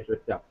neighbor as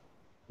yourself.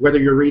 Whether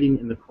you're reading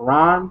in the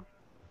Quran,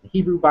 the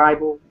Hebrew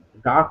Bible,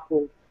 the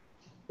Gospel,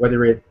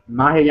 whether it's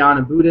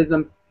Mahayana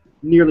Buddhism,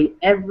 nearly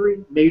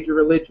every major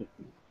religion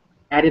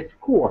at its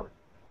core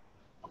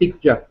seeks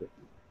justice.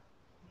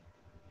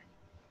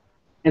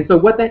 And so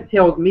what that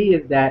tells me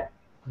is that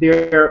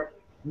there are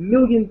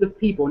millions of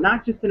people,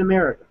 not just in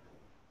America,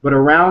 but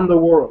around the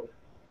world,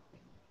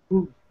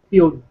 who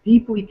feel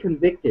deeply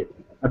convicted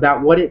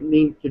about what it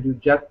means to do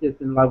justice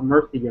and love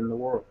mercy in the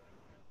world.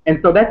 And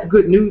so that's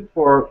good news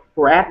for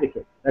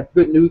advocates. That's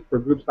good news for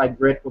groups like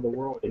Bread for the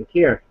World and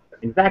CARE.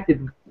 In fact,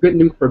 it's good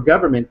news for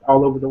governments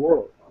all over the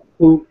world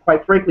who,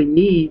 quite frankly,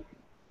 need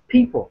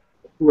people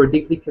who are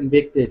deeply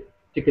convicted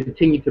to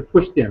continue to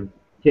push them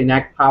to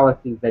enact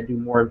policies that do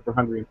more for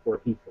hungry and poor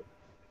people.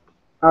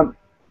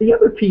 The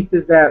other piece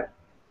is that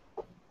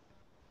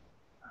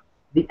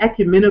the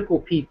ecumenical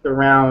piece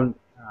around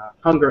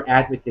hunger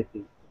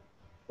advocacy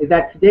is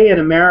that today in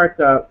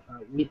America,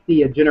 we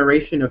see a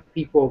generation of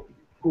people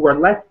who are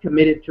less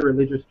committed to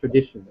religious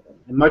traditions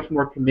and much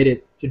more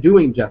committed to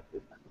doing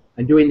justice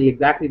and doing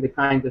exactly the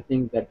kinds of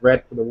things that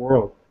Bread for the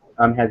World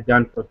has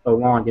done for so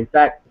long. In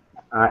fact,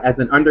 as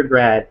an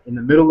undergrad in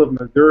the middle of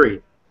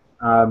Missouri,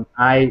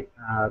 I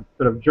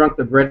sort of drunk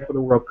the Bread for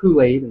the World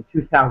Kool-Aid in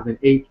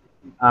 2008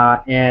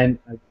 and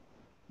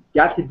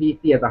got to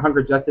D.C. as a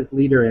hunger justice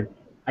leader, and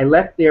I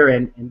left there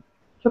and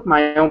took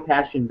my own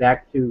passion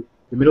back to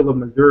the middle of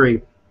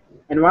Missouri.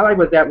 And while I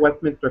was at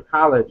Westminster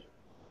College,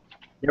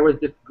 there was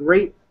this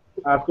great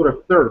sort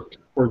of thirst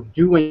for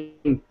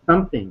doing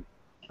something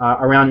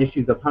around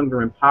issues of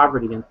hunger and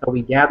poverty, and so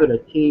we gathered a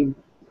team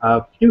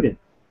of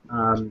students,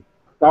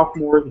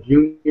 sophomores,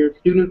 juniors,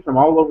 students from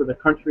all over the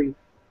country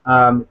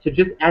to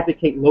just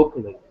advocate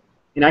locally.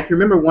 And I can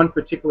remember one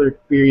particular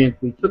experience.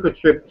 We took a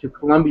trip to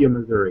Columbia,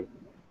 Missouri,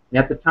 and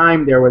at the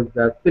time there was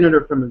a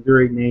senator from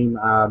Missouri named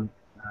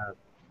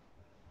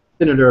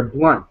Senator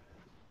Blunt,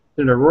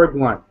 Senator Roy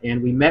Blunt,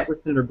 and we met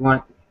with Senator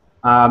Blunt,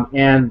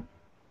 and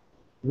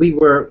we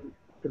were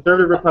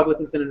conservative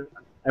Republican senators,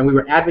 and we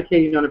were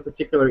advocating on a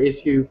particular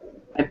issue,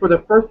 and for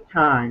the first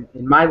time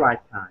in my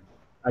lifetime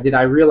did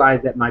I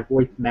realize that my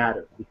voice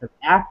mattered, because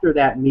after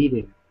that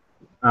meeting,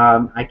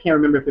 I can't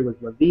remember if it was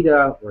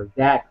Lavita or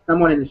Zach,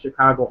 someone in the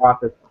Chicago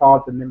office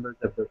called the members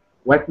of the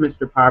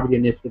Westminster Poverty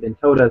Initiative and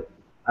told us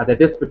that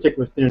this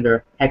particular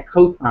senator had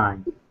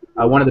co-signed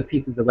one of the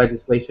pieces of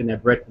legislation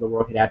that Bread for the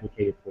World had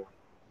advocated for.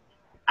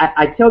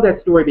 I tell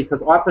that story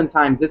because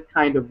oftentimes this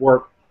kind of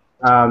work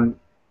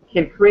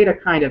can create a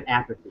kind of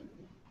apathy.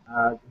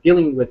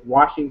 Dealing with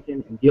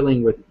Washington and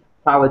dealing with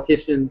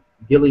politicians,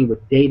 dealing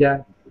with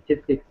data,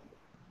 statistics,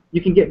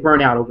 you can get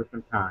burnt out over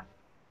some time.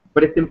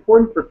 But it's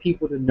important for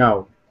people to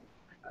know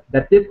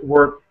that this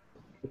work,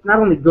 it's not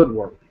only good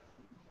work,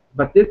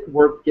 but this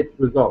work gets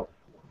results.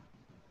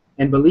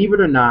 And believe it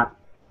or not,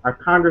 our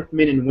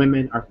congressmen and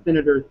women, our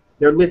senators,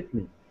 they're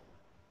listening.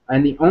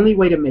 And the only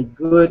way to make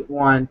good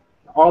on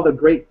all the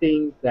great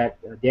things that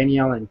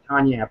Danielle and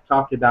Tonya have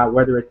talked about,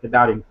 whether it's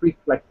about increased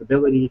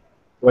flexibility,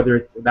 whether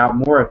it's about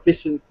more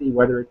efficiency,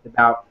 whether it's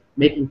about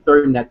making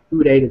certain that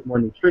food aid is more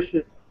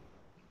nutritious,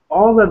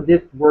 all of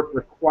this work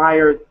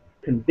requires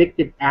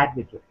convicted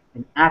advocates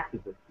and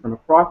activists from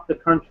across the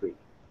country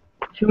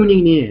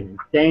tuning in and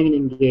staying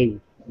engaged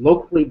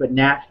locally but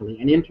nationally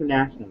and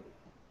internationally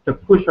to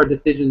push our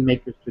decision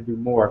makers to do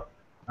more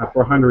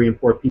for hungry and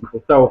poor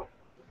people. So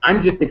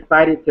I'm just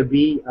excited to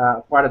be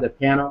a part of the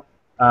panel.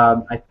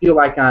 I feel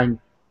like I'm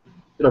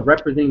sort of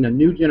representing a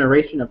new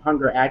generation of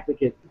hunger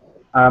advocates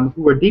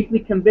who are deeply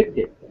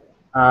convicted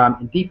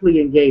and deeply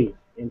engaged.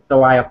 And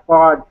so I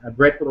applaud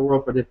Bread for the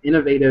World for this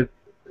innovative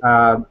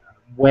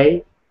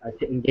way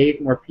to engage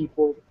more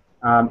people.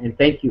 And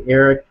thank you,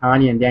 Eric,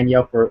 Tonya, and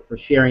Danielle for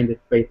sharing this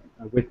space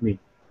with me.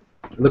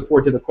 I look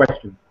forward to the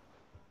questions.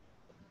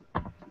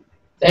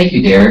 Thank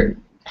you, Derick.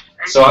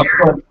 So I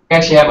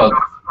actually have a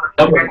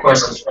number of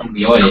questions from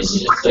the audience,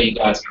 just so you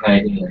guys can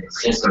kind of get a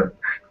sense of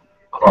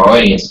our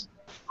audience.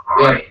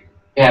 We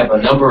have a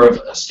number of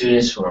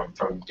students from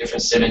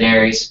different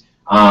seminaries,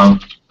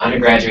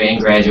 undergraduate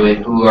and graduate,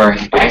 who are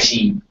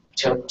actually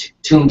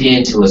tuned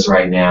in to us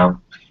right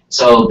now.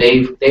 So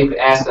they've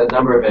asked a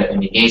number of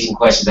engaging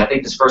questions. I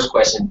think this first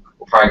question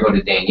will probably go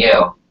to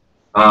Danielle,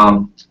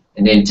 and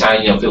then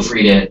Tonya, feel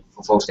free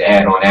for folks to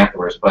add on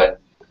afterwards. But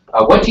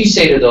what do you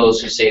say to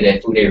those who say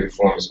that food aid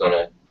reform is going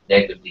to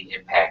negatively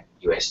impact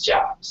U.S.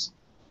 jobs?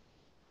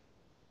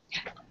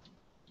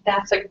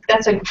 That's a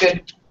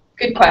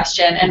good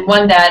question, and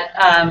one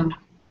that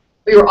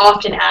we were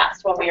often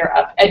asked when we were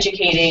up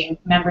educating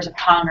members of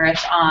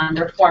Congress on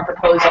the reform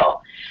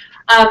proposal.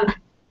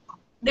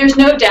 There's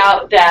no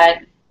doubt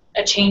that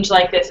a change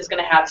like this is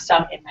going to have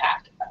some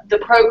impact. The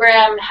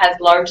program has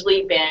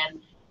largely been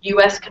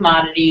U.S.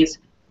 commodities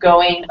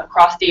going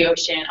across the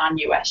ocean on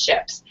U.S.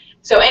 ships.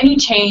 So any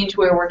change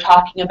where we're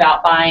talking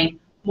about buying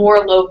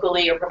more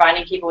locally or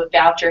providing people with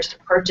vouchers to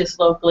purchase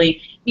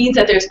locally means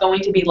that there's going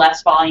to be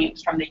less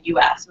volumes from the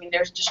U.S. I mean,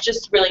 there's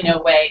just really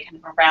no way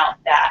kind of around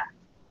that.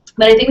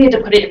 But I think we have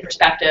to put it in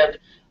perspective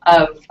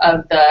of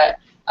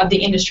the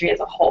industry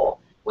as a whole.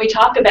 We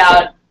talk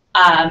about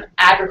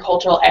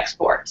agricultural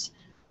exports.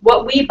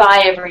 What we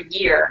buy every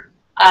year,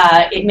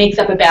 it makes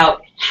up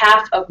about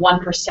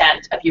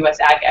 0.5% of U.S.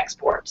 ag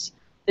exports.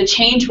 The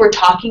change we're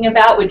talking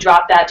about would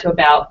drop that to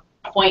about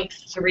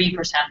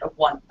 0.3% of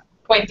 1%.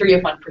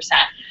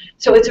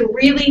 So it's a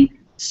really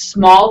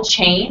small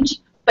change,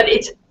 but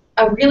it's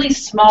a really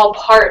small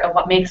part of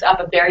what makes up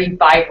a very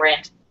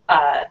vibrant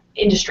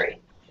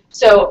industry.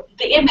 So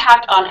the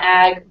impact on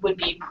ag would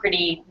be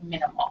pretty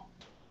minimal.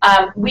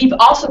 We've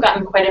also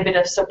gotten quite a bit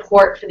of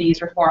support for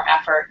these reform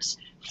efforts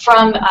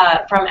from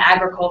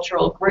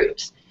agricultural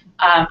groups.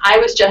 I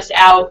was just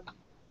out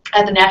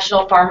at the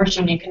National Farmers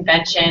Union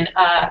Convention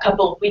a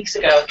couple of weeks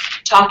ago,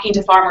 talking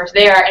to farmers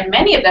there, and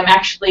many of them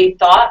actually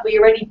thought we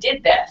already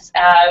did this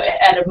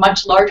at a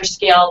much larger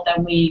scale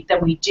than we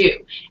do,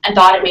 and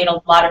thought it made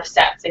a lot of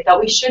sense. They thought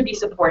we should be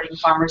supporting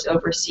farmers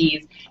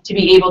overseas to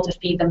be able to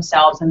feed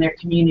themselves and their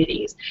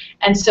communities.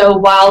 And so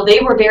while they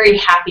were very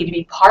happy to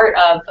be part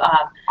of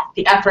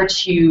the effort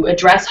to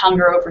address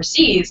hunger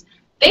overseas,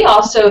 they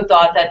also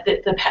thought that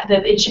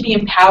that it should be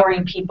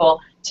empowering people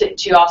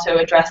to also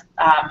address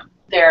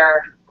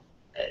their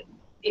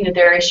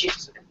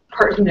issues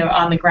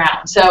on the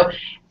ground. So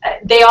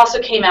they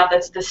also came out,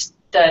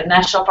 the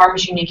National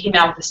Farmers Union came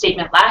out with a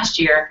statement last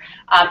year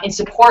in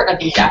support of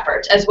these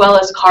efforts, as well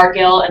as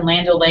Cargill and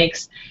Land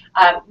O'Lakes.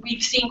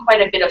 We've seen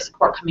quite a bit of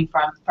support coming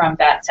from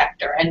that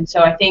sector. And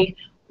so I think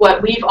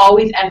what we've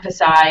always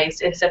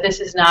emphasized is that this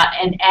is not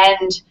an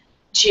end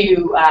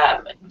to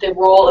the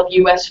role of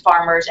U.S.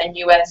 farmers and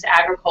U.S.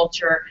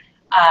 agriculture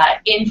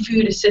in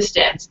food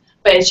assistance,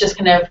 but it's just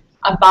kind of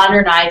a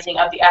modernizing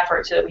of the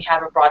effort so that we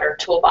have a broader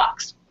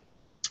toolbox.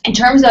 In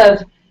terms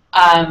of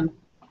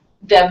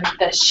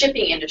the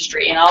shipping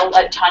industry, and I'll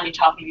let Tonya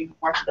talk maybe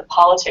more to the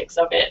politics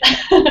of it,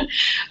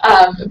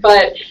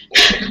 but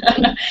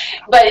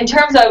in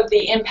terms of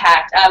the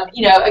impact,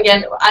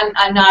 again,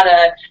 I'm not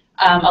a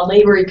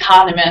labor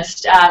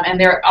economist, and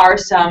there are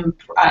some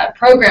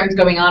programs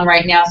going on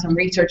right now, some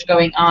research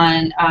going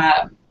on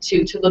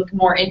to look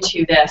more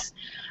into this.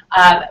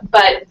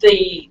 But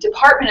the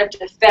Department of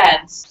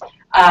Defense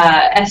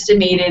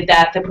estimated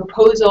that the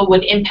proposal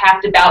would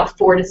impact about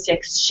 4 to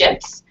 6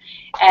 ships,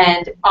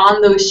 and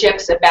on those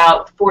ships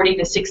about 40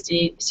 to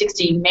 60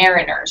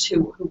 mariners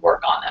who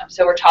work on them.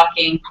 So we're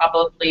talking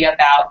probably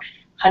about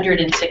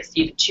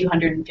 160 to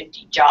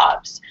 250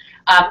 jobs.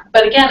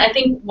 But again, I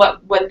think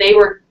what we've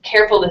been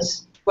careful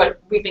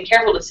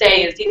to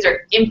say is these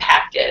are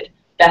impacted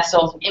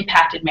vessels,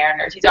 impacted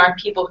mariners. These aren't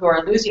people who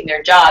are losing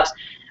their jobs.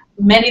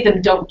 Many of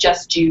them don't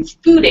just do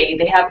food aid.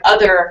 They have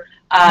other,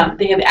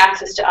 they have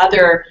access to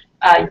other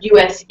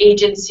U.S.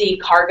 agency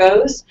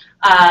cargoes,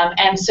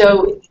 and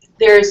so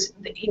there's,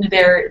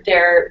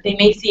 they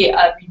may see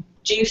a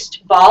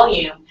reduced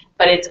volume,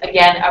 but it's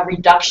again a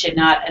reduction,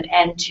 not an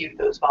end to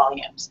those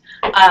volumes.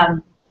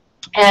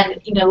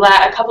 And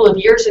a couple of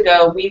years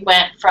ago, we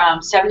went from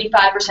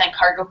 75%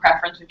 cargo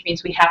preference, which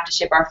means we have to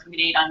ship our food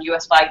aid on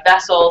U.S. flagged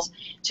vessels,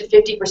 to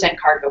 50%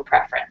 cargo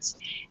preference.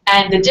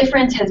 And the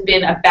difference has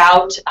been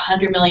about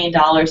 $100 million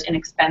in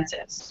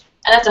expenses.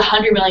 And that's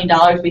 $100 million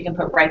we can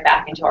put right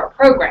back into our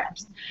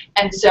programs.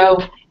 And so,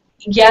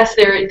 yes,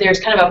 there's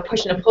kind of a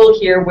push and a pull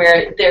here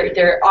where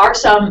there are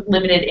some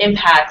limited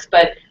impacts,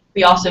 but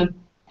we also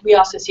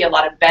see a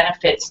lot of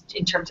benefits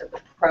in terms of the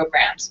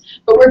programs.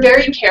 But we're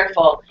very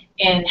careful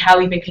in how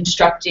we've been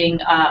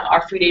constructing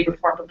our food aid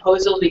reform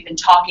proposals. We've been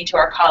talking to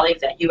our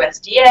colleagues at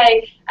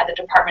USDA, at the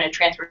Department of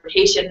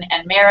Transportation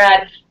and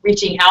MARAD,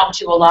 reaching out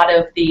to a lot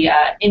of the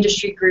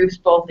industry groups,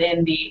 both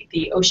in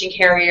the ocean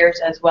carriers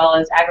as well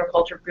as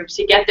agriculture groups,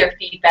 to get their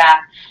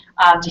feedback,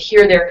 to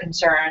hear their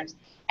concerns,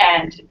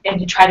 and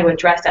to try to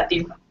address that.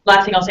 The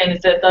last thing I'll say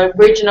is that the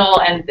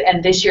original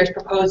and this year's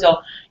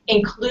proposal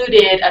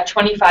included a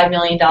 $25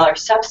 million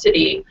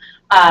subsidy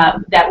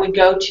that would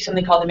go to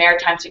something called the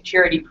Maritime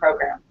Security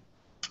Program.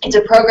 It's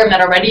a program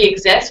that already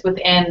exists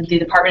within the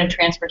Department of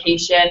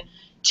Transportation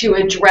to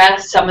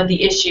address some of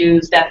the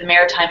issues that the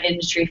maritime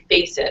industry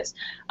faces.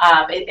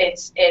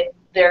 There's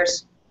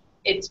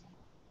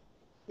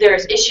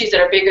issues that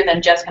are bigger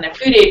than just kind of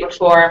food aid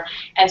reform,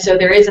 and so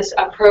there is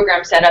a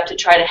program set up to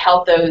try to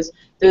help those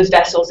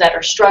vessels that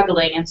are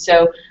struggling. And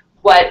so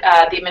what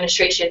the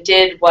administration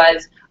did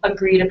was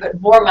agree to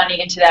put more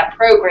money into that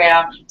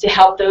program to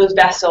help those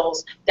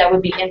vessels that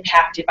would be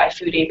impacted by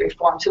food aid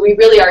reform. So we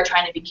really are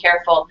trying to be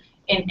careful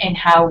in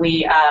how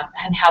we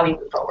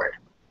move forward.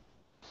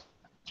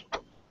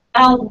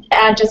 I'll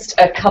add just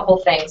a couple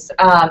things.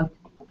 The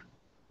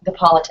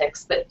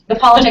politics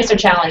are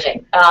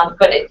challenging,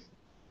 but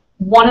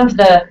one of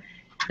the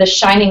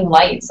shining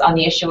lights on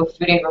the issue of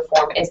food aid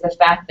reform is the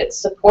fact that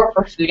support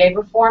for food aid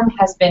reform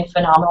has been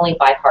phenomenally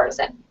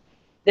bipartisan.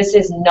 This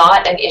is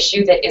not an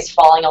issue that is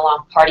falling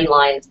along party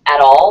lines at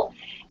all.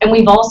 And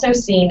we've also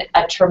seen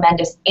a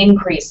tremendous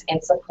increase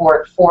in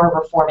support for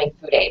reforming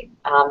food aid.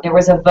 There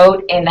was a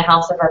vote in the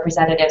House of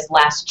Representatives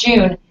last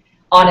June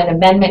on an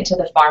amendment to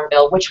the Farm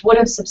Bill, which would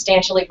have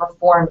substantially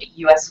reformed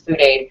U.S. food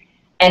aid,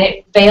 and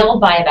it failed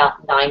by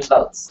about 9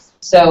 votes.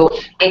 So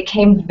it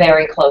came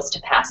very close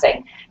to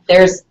passing.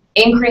 There's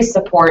increased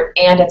support,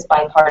 and it's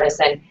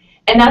bipartisan.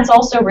 And that's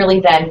also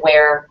really then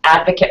where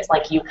advocates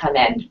like you come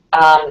in.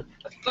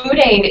 Food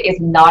aid is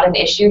not an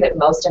issue that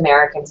most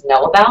Americans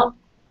know about.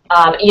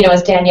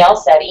 As Danielle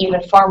said,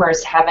 even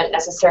farmers haven't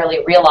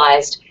necessarily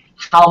realized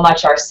how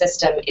much our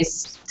system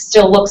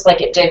still looks like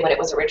it did when it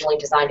was originally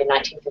designed in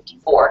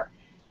 1954.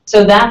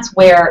 So that's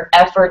where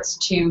efforts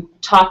to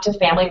talk to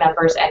family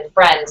members and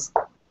friends,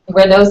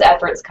 where those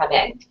efforts come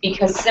in.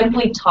 Because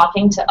simply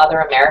talking to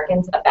other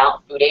Americans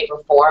about food aid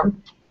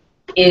reform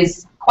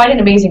is quite an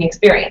amazing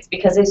experience,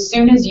 because as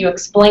soon as you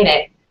explain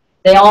it,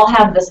 they all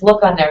have this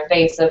look on their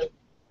face of,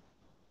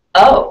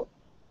 oh,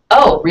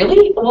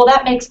 really? Well,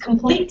 that makes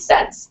complete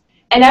sense.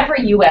 And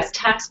every U.S.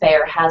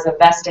 taxpayer has a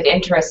vested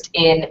interest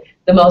in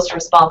the most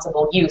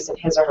responsible use of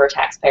his or her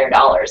taxpayer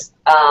dollars.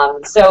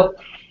 So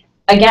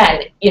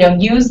again,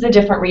 use the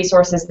different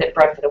resources that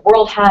Bread for the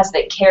World has,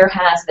 that CARE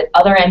has, that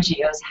other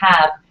NGOs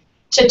have,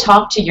 to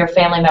talk to your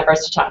family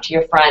members, to talk to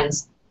your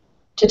friends,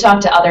 to talk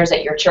to others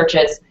at your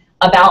churches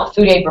about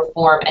food aid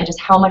reform and just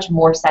how much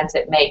more sense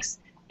it makes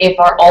if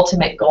our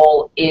ultimate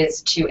goal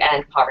is to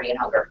end poverty and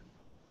hunger.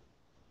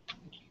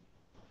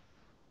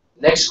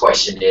 Next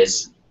question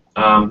is,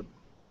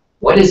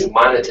 what is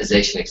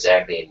monetization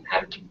exactly, and how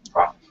do people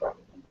profit from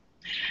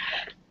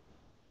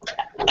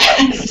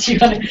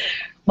it?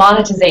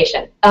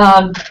 Monetization.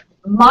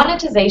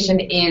 Monetization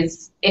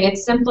is, in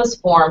its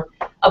simplest form,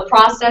 a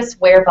process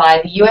whereby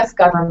the U.S.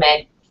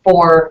 government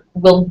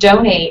will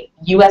donate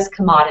U.S.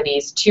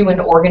 commodities to an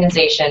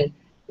organization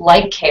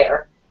like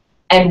CARE,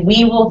 and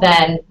we will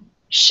then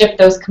ship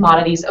those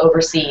commodities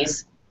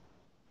overseas,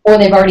 or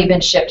they've already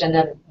been shipped and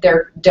then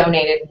they're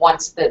donated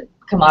once the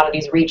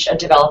commodities reach a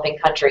developing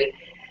country.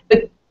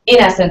 But in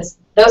essence,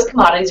 those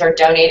commodities are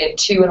donated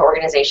to an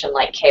organization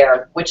like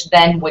CARE, which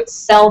then would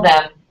sell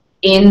them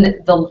in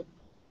the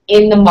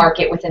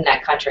market within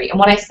that country. And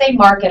when I say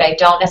market, I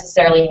don't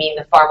necessarily mean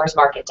the farmer's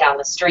market down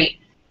the street,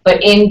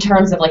 but in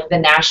terms of like the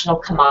national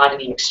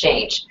commodity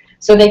exchange.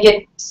 So they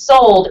get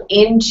sold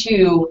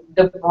into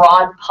the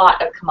broad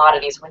pot of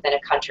commodities within a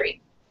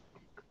country.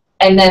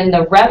 And then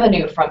the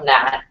revenue from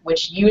that,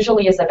 which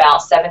usually is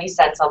about 70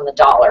 cents on the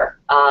dollar.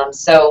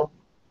 So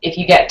if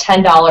you get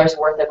 $10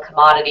 worth of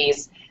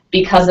commodities,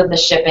 because of the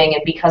shipping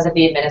and because of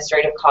the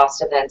administrative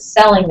cost of then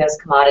selling those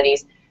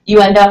commodities, you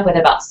end up with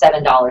about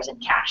 $7 in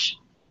cash.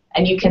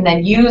 And you can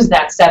then use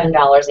that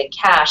 $7 in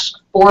cash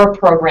for a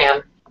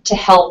program to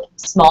help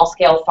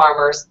small-scale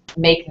farmers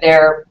make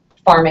their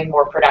farming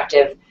more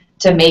productive,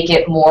 to make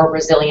it more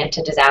resilient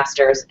to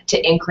disasters,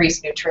 to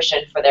increase nutrition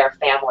for their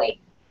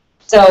family.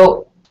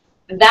 So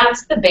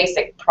that's the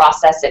basic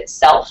process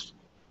itself.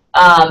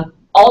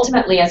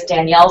 Ultimately, as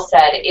Danielle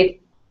said,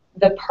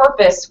 the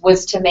purpose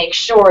was to make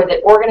sure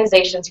that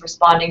organizations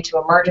responding to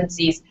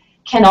emergencies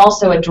can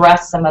also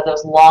address some of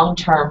those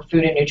long-term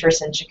food and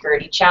nutrition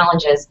security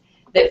challenges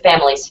that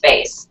families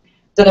face.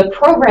 So the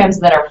programs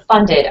that are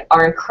funded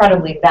are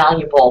incredibly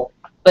valuable,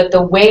 but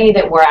the way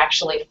that we're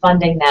actually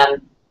funding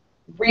them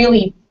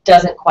really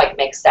doesn't quite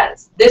make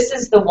sense. This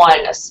is the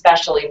one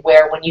especially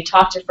where when you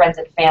talk to friends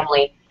and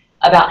family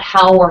about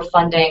how we're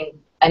funding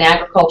an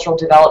agricultural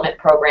development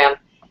program,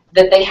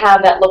 that they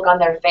have that look on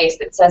their face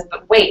that says,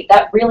 but wait,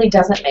 that really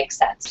doesn't make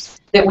sense.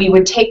 That we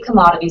would take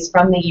commodities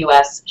from the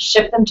U.S.,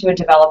 ship them to a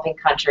developing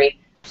country,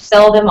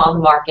 sell them on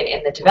the market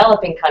in the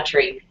developing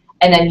country,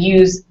 and then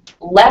use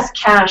less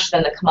cash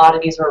than the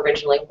commodities were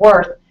originally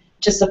worth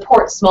to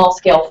support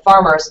small-scale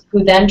farmers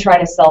who then try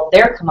to sell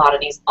their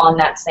commodities on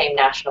that same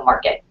national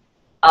market.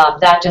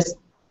 That's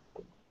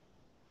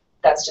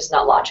just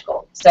not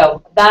logical.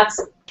 So that's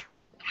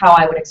how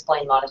I would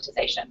explain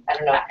monetization. I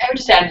don't know. I would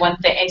just add one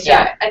thing. So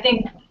Yeah. I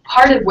think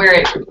part of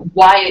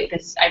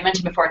I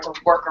mentioned before, it's a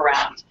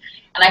workaround.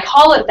 And I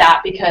call it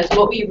that because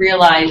what we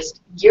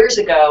realized years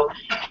ago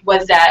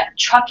was that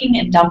trucking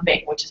and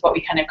dumping, which is what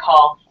we kind of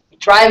call, you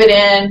drive it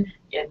in,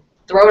 you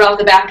throw it off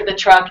the back of the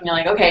truck, and you're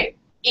like, okay,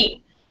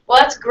 eat. Well,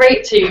 that's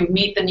great to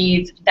meet the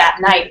needs that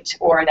night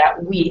or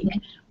that week.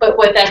 But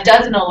what that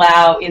doesn't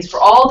allow is for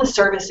all the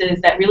services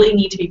that really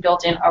need to be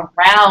built in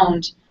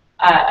around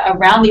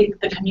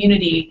the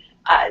community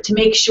to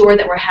make sure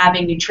that we're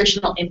having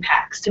nutritional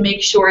impacts, to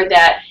make sure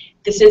that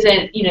this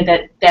isn't,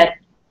 that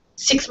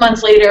 6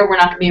 months later we're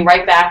not going to be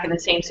right back in the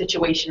same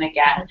situation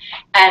again.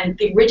 And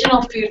the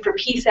original Food for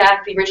Peace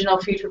Act, the original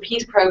Food for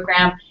Peace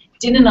program,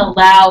 didn't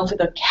allow for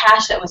the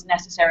cash that was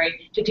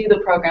necessary to do the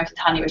programs that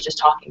Tonya was just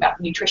talking about,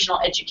 the nutritional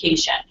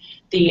education,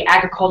 the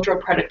agricultural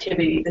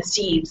productivity, the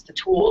seeds, the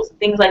tools,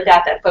 things like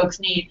that that folks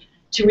need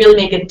to really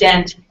make a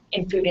dent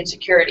in food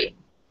insecurity.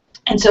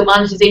 And so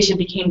monetization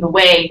became the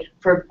way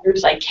for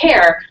groups like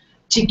CARE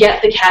to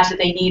get the cash that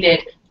they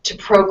needed to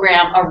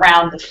program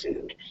around the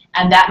food.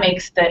 And that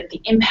makes the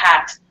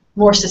impacts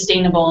more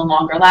sustainable and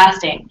longer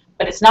lasting.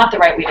 But it's not the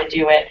right way to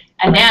do it.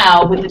 And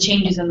now, with the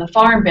changes in the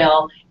Farm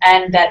Bill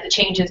and the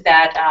changes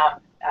that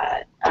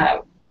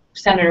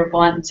Senator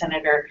Blunt and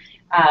Senator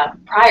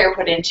Pryor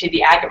put into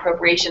the Ag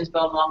Appropriations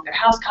Bill along with their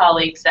House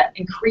colleagues that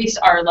increase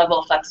our level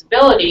of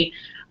flexibility,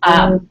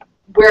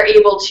 we're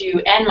able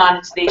to end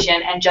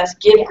monetization and just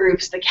give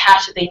groups the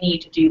cash that they need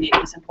to do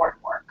this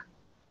important work.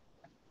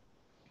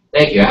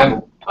 Thank you.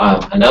 I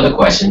have another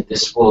question.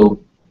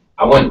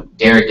 I want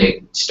Derick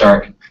to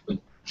start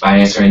by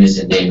answering this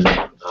and then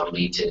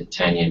lead to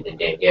Tonya and then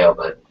Danielle.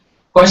 But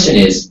the question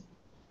is,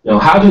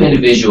 how do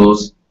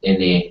individuals in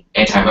the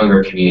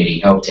anti-hunger community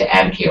help to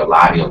advocate or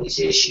lobby on these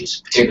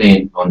issues,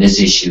 particularly on this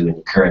issue in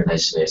the current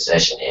legislative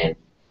session? And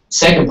the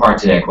second part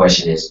to that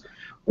question is,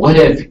 what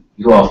have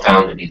you all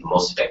found to be the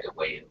most effective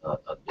way of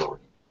doing it?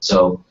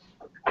 So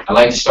I'd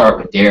like to start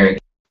with Derick.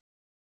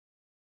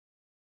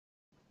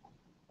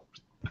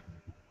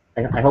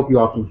 I hope you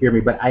all can hear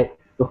me, but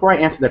before I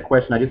answer that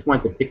question, I just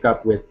wanted to pick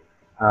up with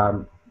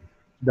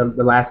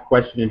the last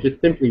question and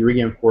just simply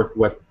reinforce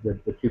what the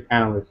two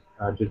panelists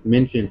just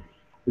mentioned,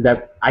 is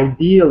that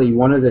ideally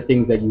one of the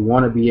things that you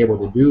want to be able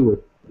to do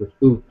with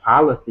food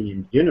policy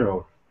in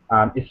general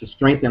is to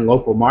strengthen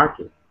local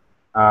markets.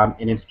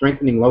 And in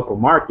strengthening local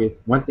markets,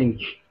 one thing,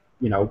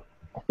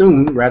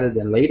 soon rather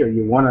than later,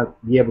 you want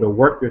to be able to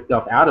work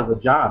yourself out of a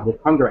job. This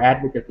hunger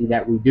advocacy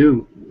that we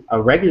do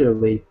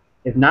regularly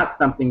is not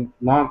something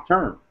long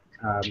term.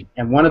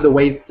 And one of the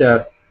ways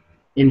to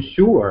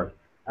ensure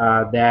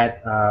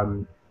that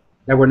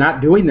we're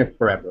not doing this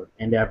forever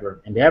and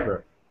ever and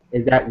ever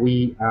is that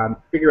we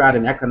figure out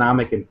an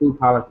economic and food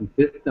policy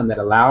system that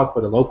allows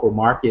for the local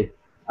market,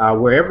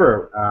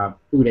 wherever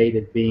food aid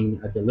is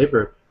being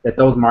delivered, that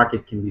those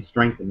markets can be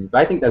strengthened. And so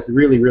I think that's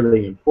really,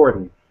 really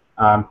important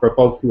for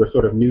folks who are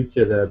sort of new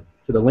to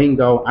the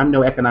lingo. I'm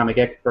no economic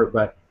expert,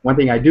 but one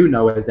thing I do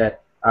know is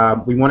that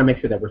we want to make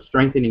sure that we're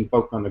strengthening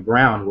folks on the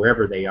ground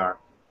wherever they are.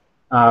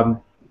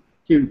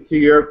 To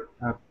your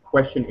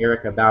question,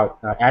 Eric, about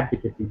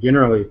advocacy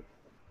generally,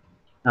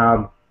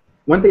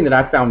 one thing that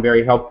I found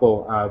very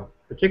helpful,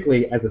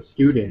 particularly as a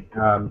student,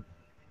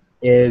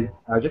 is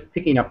just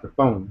picking up the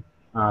phone.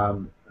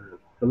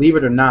 Believe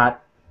it or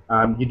not,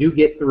 you do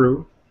get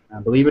through.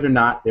 Believe it or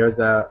not, there's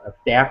a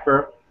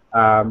staffer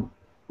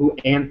who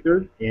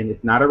answers, and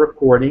it's not a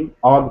recording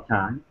all the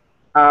time.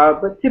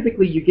 But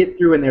typically you get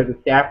through and there's a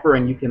staffer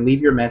and you can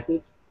leave your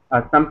message.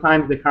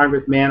 Sometimes the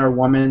congressman or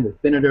woman, the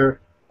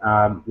senator,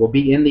 will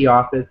be in the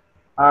office.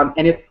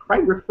 And it's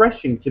quite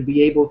refreshing to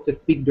be able to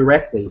speak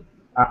directly,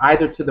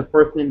 either to the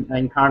person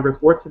in Congress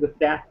or to the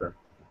staffer,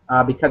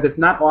 because it's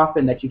not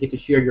often that you get to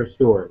share your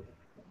story.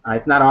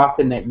 It's not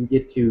often that you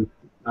get to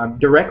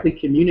directly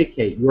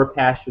communicate your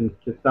passions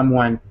to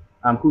someone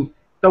who's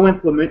so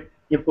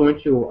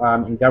influential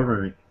in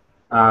government.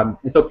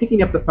 And so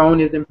picking up the phone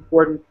is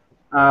important.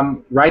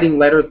 Writing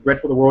letters,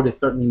 Bread for the World is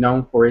certainly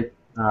known for its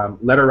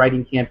letter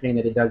writing campaign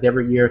that it does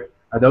every year.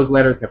 Those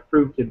letters have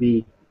proved to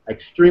be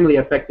extremely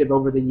effective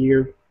over the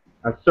years,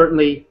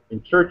 certainly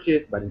in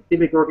churches, but in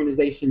civic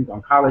organizations,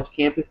 on college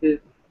campuses.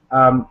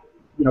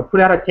 Put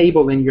out a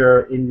table in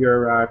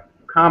your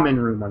common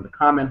room or the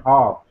common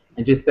hall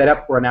and just set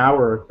up for an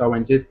hour or so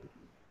and just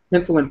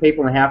pencil and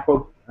paper and have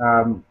folks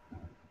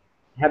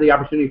have the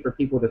opportunity for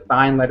people to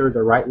sign letters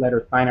or write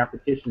letters, sign our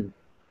petitions.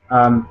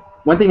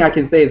 One thing I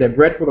can say is that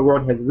Bread for the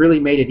World has really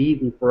made it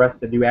easy for us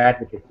to do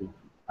advocacy.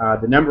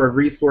 The number of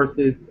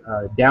resources,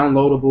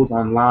 downloadables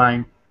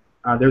online,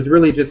 there's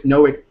really just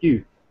no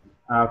excuse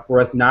for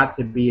us not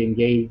to be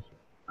engaged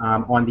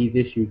on these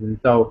issues. And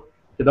so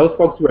to those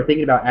folks who are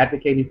thinking about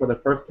advocating for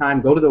the first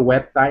time, go to the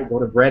website, go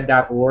to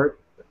bread.org,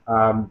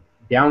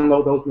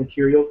 download those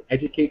materials,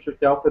 educate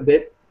yourself a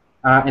bit,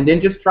 and then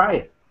just try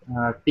it.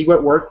 See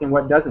what works and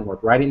what doesn't work,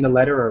 writing the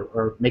letter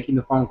or making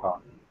the phone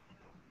call.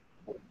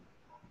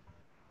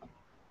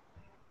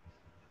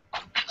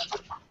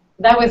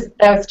 That was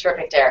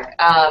terrific, Derick.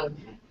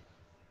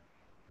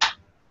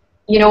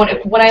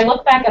 When I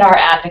look back at our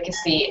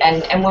advocacy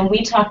and when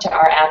we talk to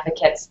our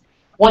advocates,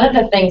 one of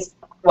the things,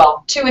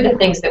 well, two of the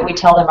things that we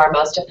tell them are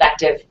most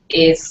effective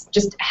is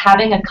just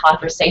having a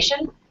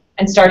conversation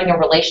and starting a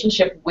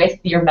relationship with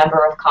your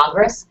member of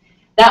Congress.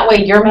 That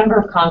way your member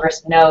of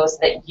Congress knows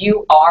that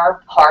you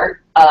are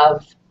part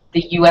of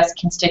the U.S.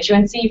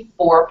 constituency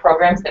for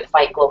programs that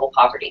fight global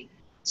poverty.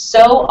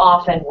 So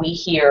often we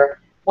hear,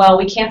 well,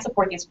 we can't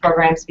support these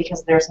programs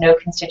because there's no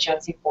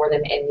constituency for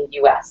them in the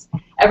U.S.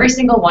 Every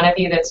single one of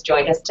you that's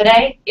joined us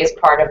today is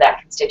part of that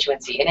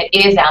constituency, and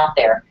it is out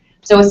there.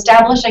 So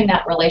establishing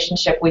that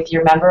relationship with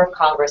your member of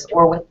Congress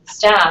or with the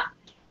staff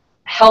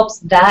helps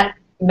that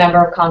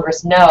member of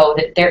Congress know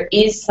that there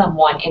is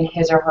someone in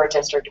his or her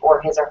district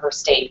or his or her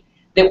state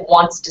that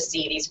wants to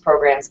see these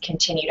programs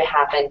continue to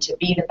happen, to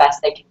be the best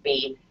they can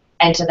be,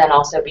 and to then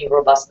also be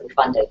robustly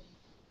funded.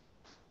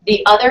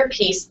 The other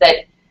piece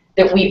that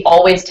we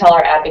always tell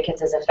our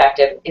advocates is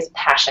effective is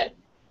passion.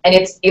 And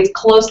it's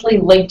closely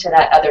linked to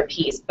that other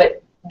piece.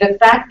 But the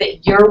fact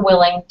that you're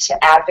willing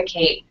to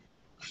advocate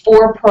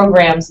for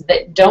programs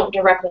that don't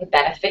directly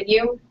benefit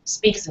you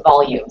speaks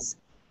volumes.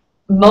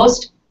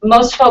 Most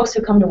folks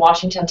who come to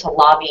Washington to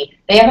lobby,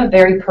 they have a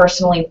very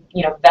personally,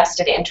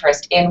 vested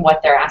interest in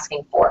what they're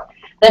asking for.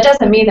 That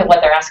doesn't mean that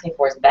what they're asking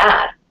for is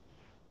bad.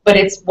 But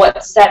it's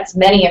what sets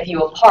many of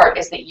you apart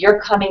is that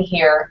you're coming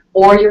here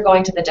or you're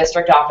going to the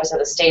district office or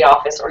the state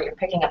office or you're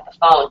picking up the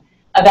phone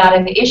about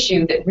an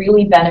issue that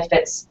really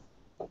benefits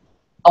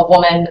a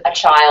woman, a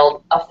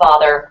child, a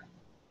father,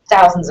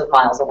 thousands of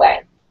miles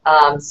away.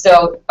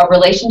 So a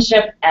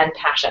relationship and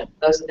passion,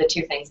 those are the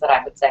two things that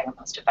I would say are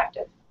most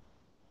effective.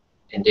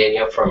 And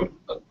Danielle, from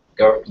a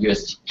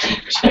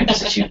USG perspective,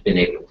 since you've been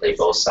able to play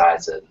both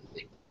sides of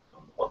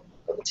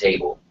the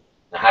table,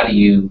 now how do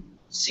you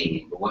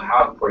see,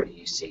 how important do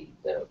you see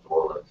the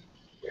role of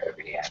your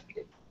everyday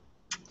advocate?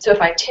 So if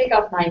I take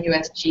off my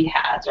USG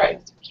hats, right,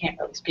 I can't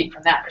really speak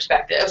from that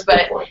perspective,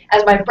 but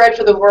as my Bread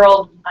for the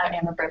World, I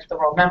am a Bread for the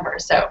World member,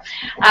 so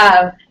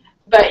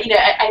but you know,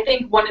 I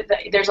think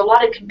there's a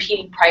lot of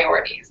competing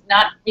priorities,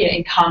 not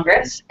in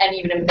Congress and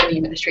even within the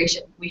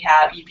administration. We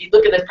have, if you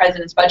look at the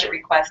president's budget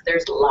request,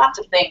 there's lots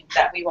of things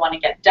that we want to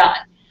get done,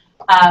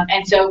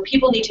 and so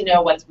people need to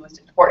know what's most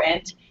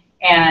important,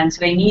 and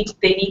so they need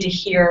to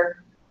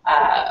hear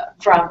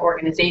from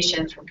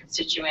organizations, from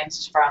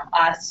constituents, from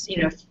us,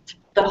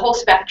 the whole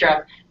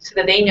spectrum, so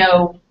that they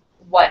know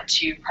what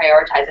to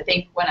prioritize. I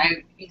think when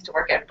I used to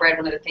work at Bread,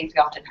 one of the things we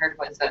often heard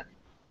was that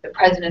the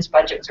president's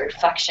budget was a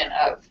reflection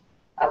of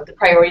the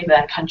priorities of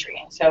that country,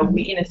 and so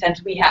we, in a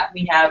sense,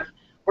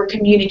 we're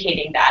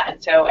communicating that,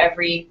 and so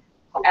every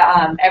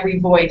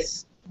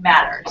voice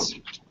matters.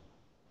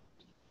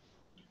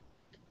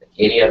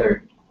 Any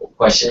other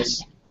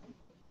questions?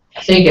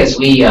 I think as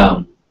we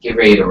get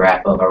ready to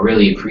wrap up, I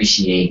really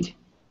appreciate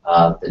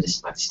my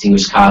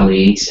distinguished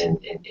colleagues and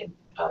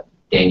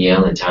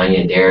Danielle and Tonya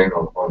and Derick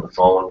on the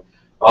phone.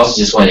 I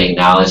also just want to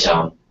acknowledge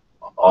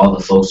all the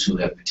folks who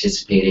have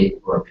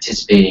participating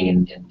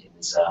in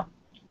this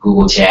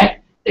Google chat.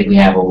 I think we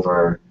have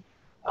over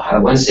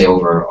close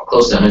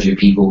to 100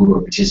 people who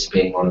are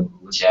participating on the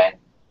Google chat,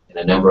 and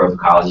a number of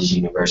colleges,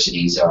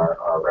 universities are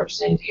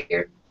represented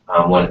here.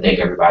 I want to thank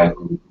everybody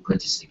who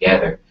put this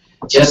together.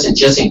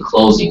 Just in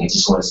closing, I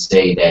just want to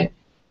say that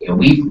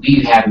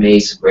we have made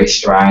some great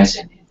strides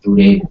in food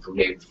aid and food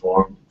aid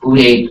reform. Food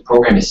aid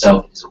program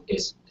itself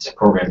is a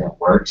program that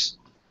works.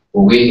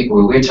 What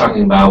we're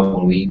talking about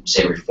when we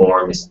say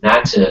reform is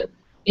not to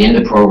end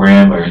the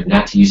program or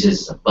not to use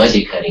this as a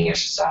budget cutting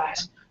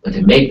exercise, but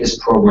to make this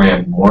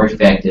program more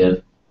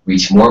effective,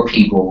 reach more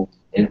people,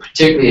 and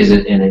particularly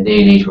in a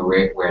day and age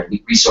where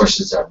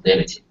resources are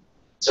limited.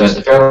 So as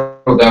the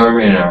federal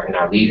government and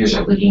our leaders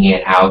are looking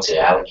at how to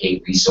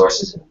allocate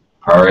resources and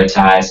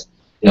prioritize,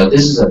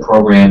 this is a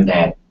program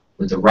that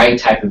with the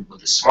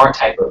smart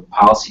type of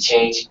policy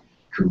change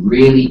could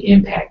really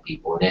impact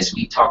people. And as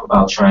we talk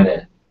about trying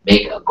to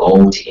make a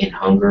goal to end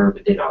hunger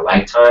within our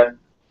lifetime,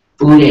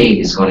 food aid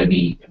is going to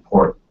be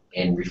important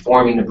in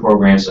reforming the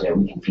program so that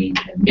we can feed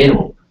a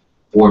minimum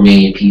 4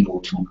 million people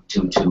to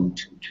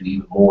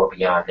even more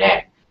beyond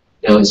that.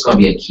 It's going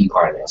to be a key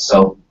part of that.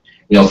 So,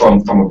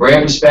 from a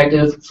Bread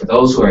perspective, for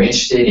those who are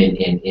interested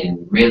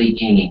in really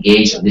getting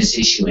engaged on this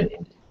issue and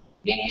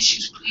many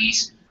issues,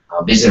 please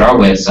visit our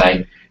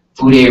website.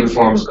 Food aid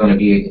reform is going to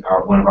be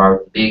one of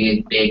our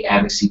big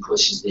advocacy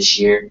pushes this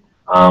year.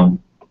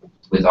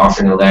 With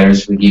offering the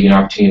letters, we give you an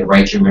opportunity to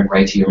write to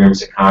your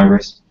members of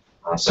Congress.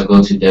 So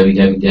go to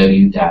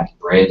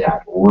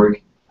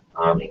www.bread.org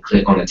and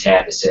click on the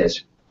tab that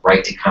says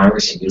Write to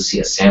Congress, and you'll see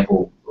a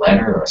sample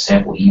letter or a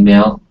sample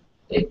email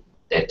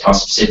that talks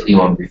specifically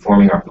on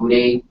reforming our food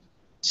aid.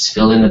 Just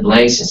fill in the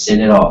blanks and send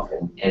it off.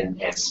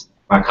 And as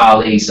my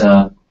colleagues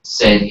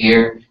said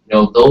here,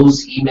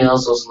 those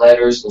emails, those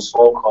letters, those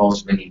phone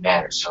calls really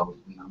matter. So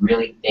we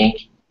really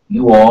thank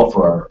you all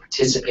for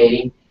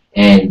participating,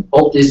 and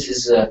hope this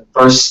is a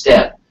first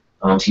step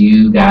to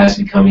you guys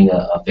becoming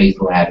a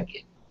faithful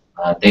advocate.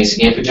 Thanks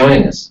again for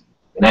joining us.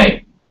 Good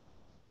night.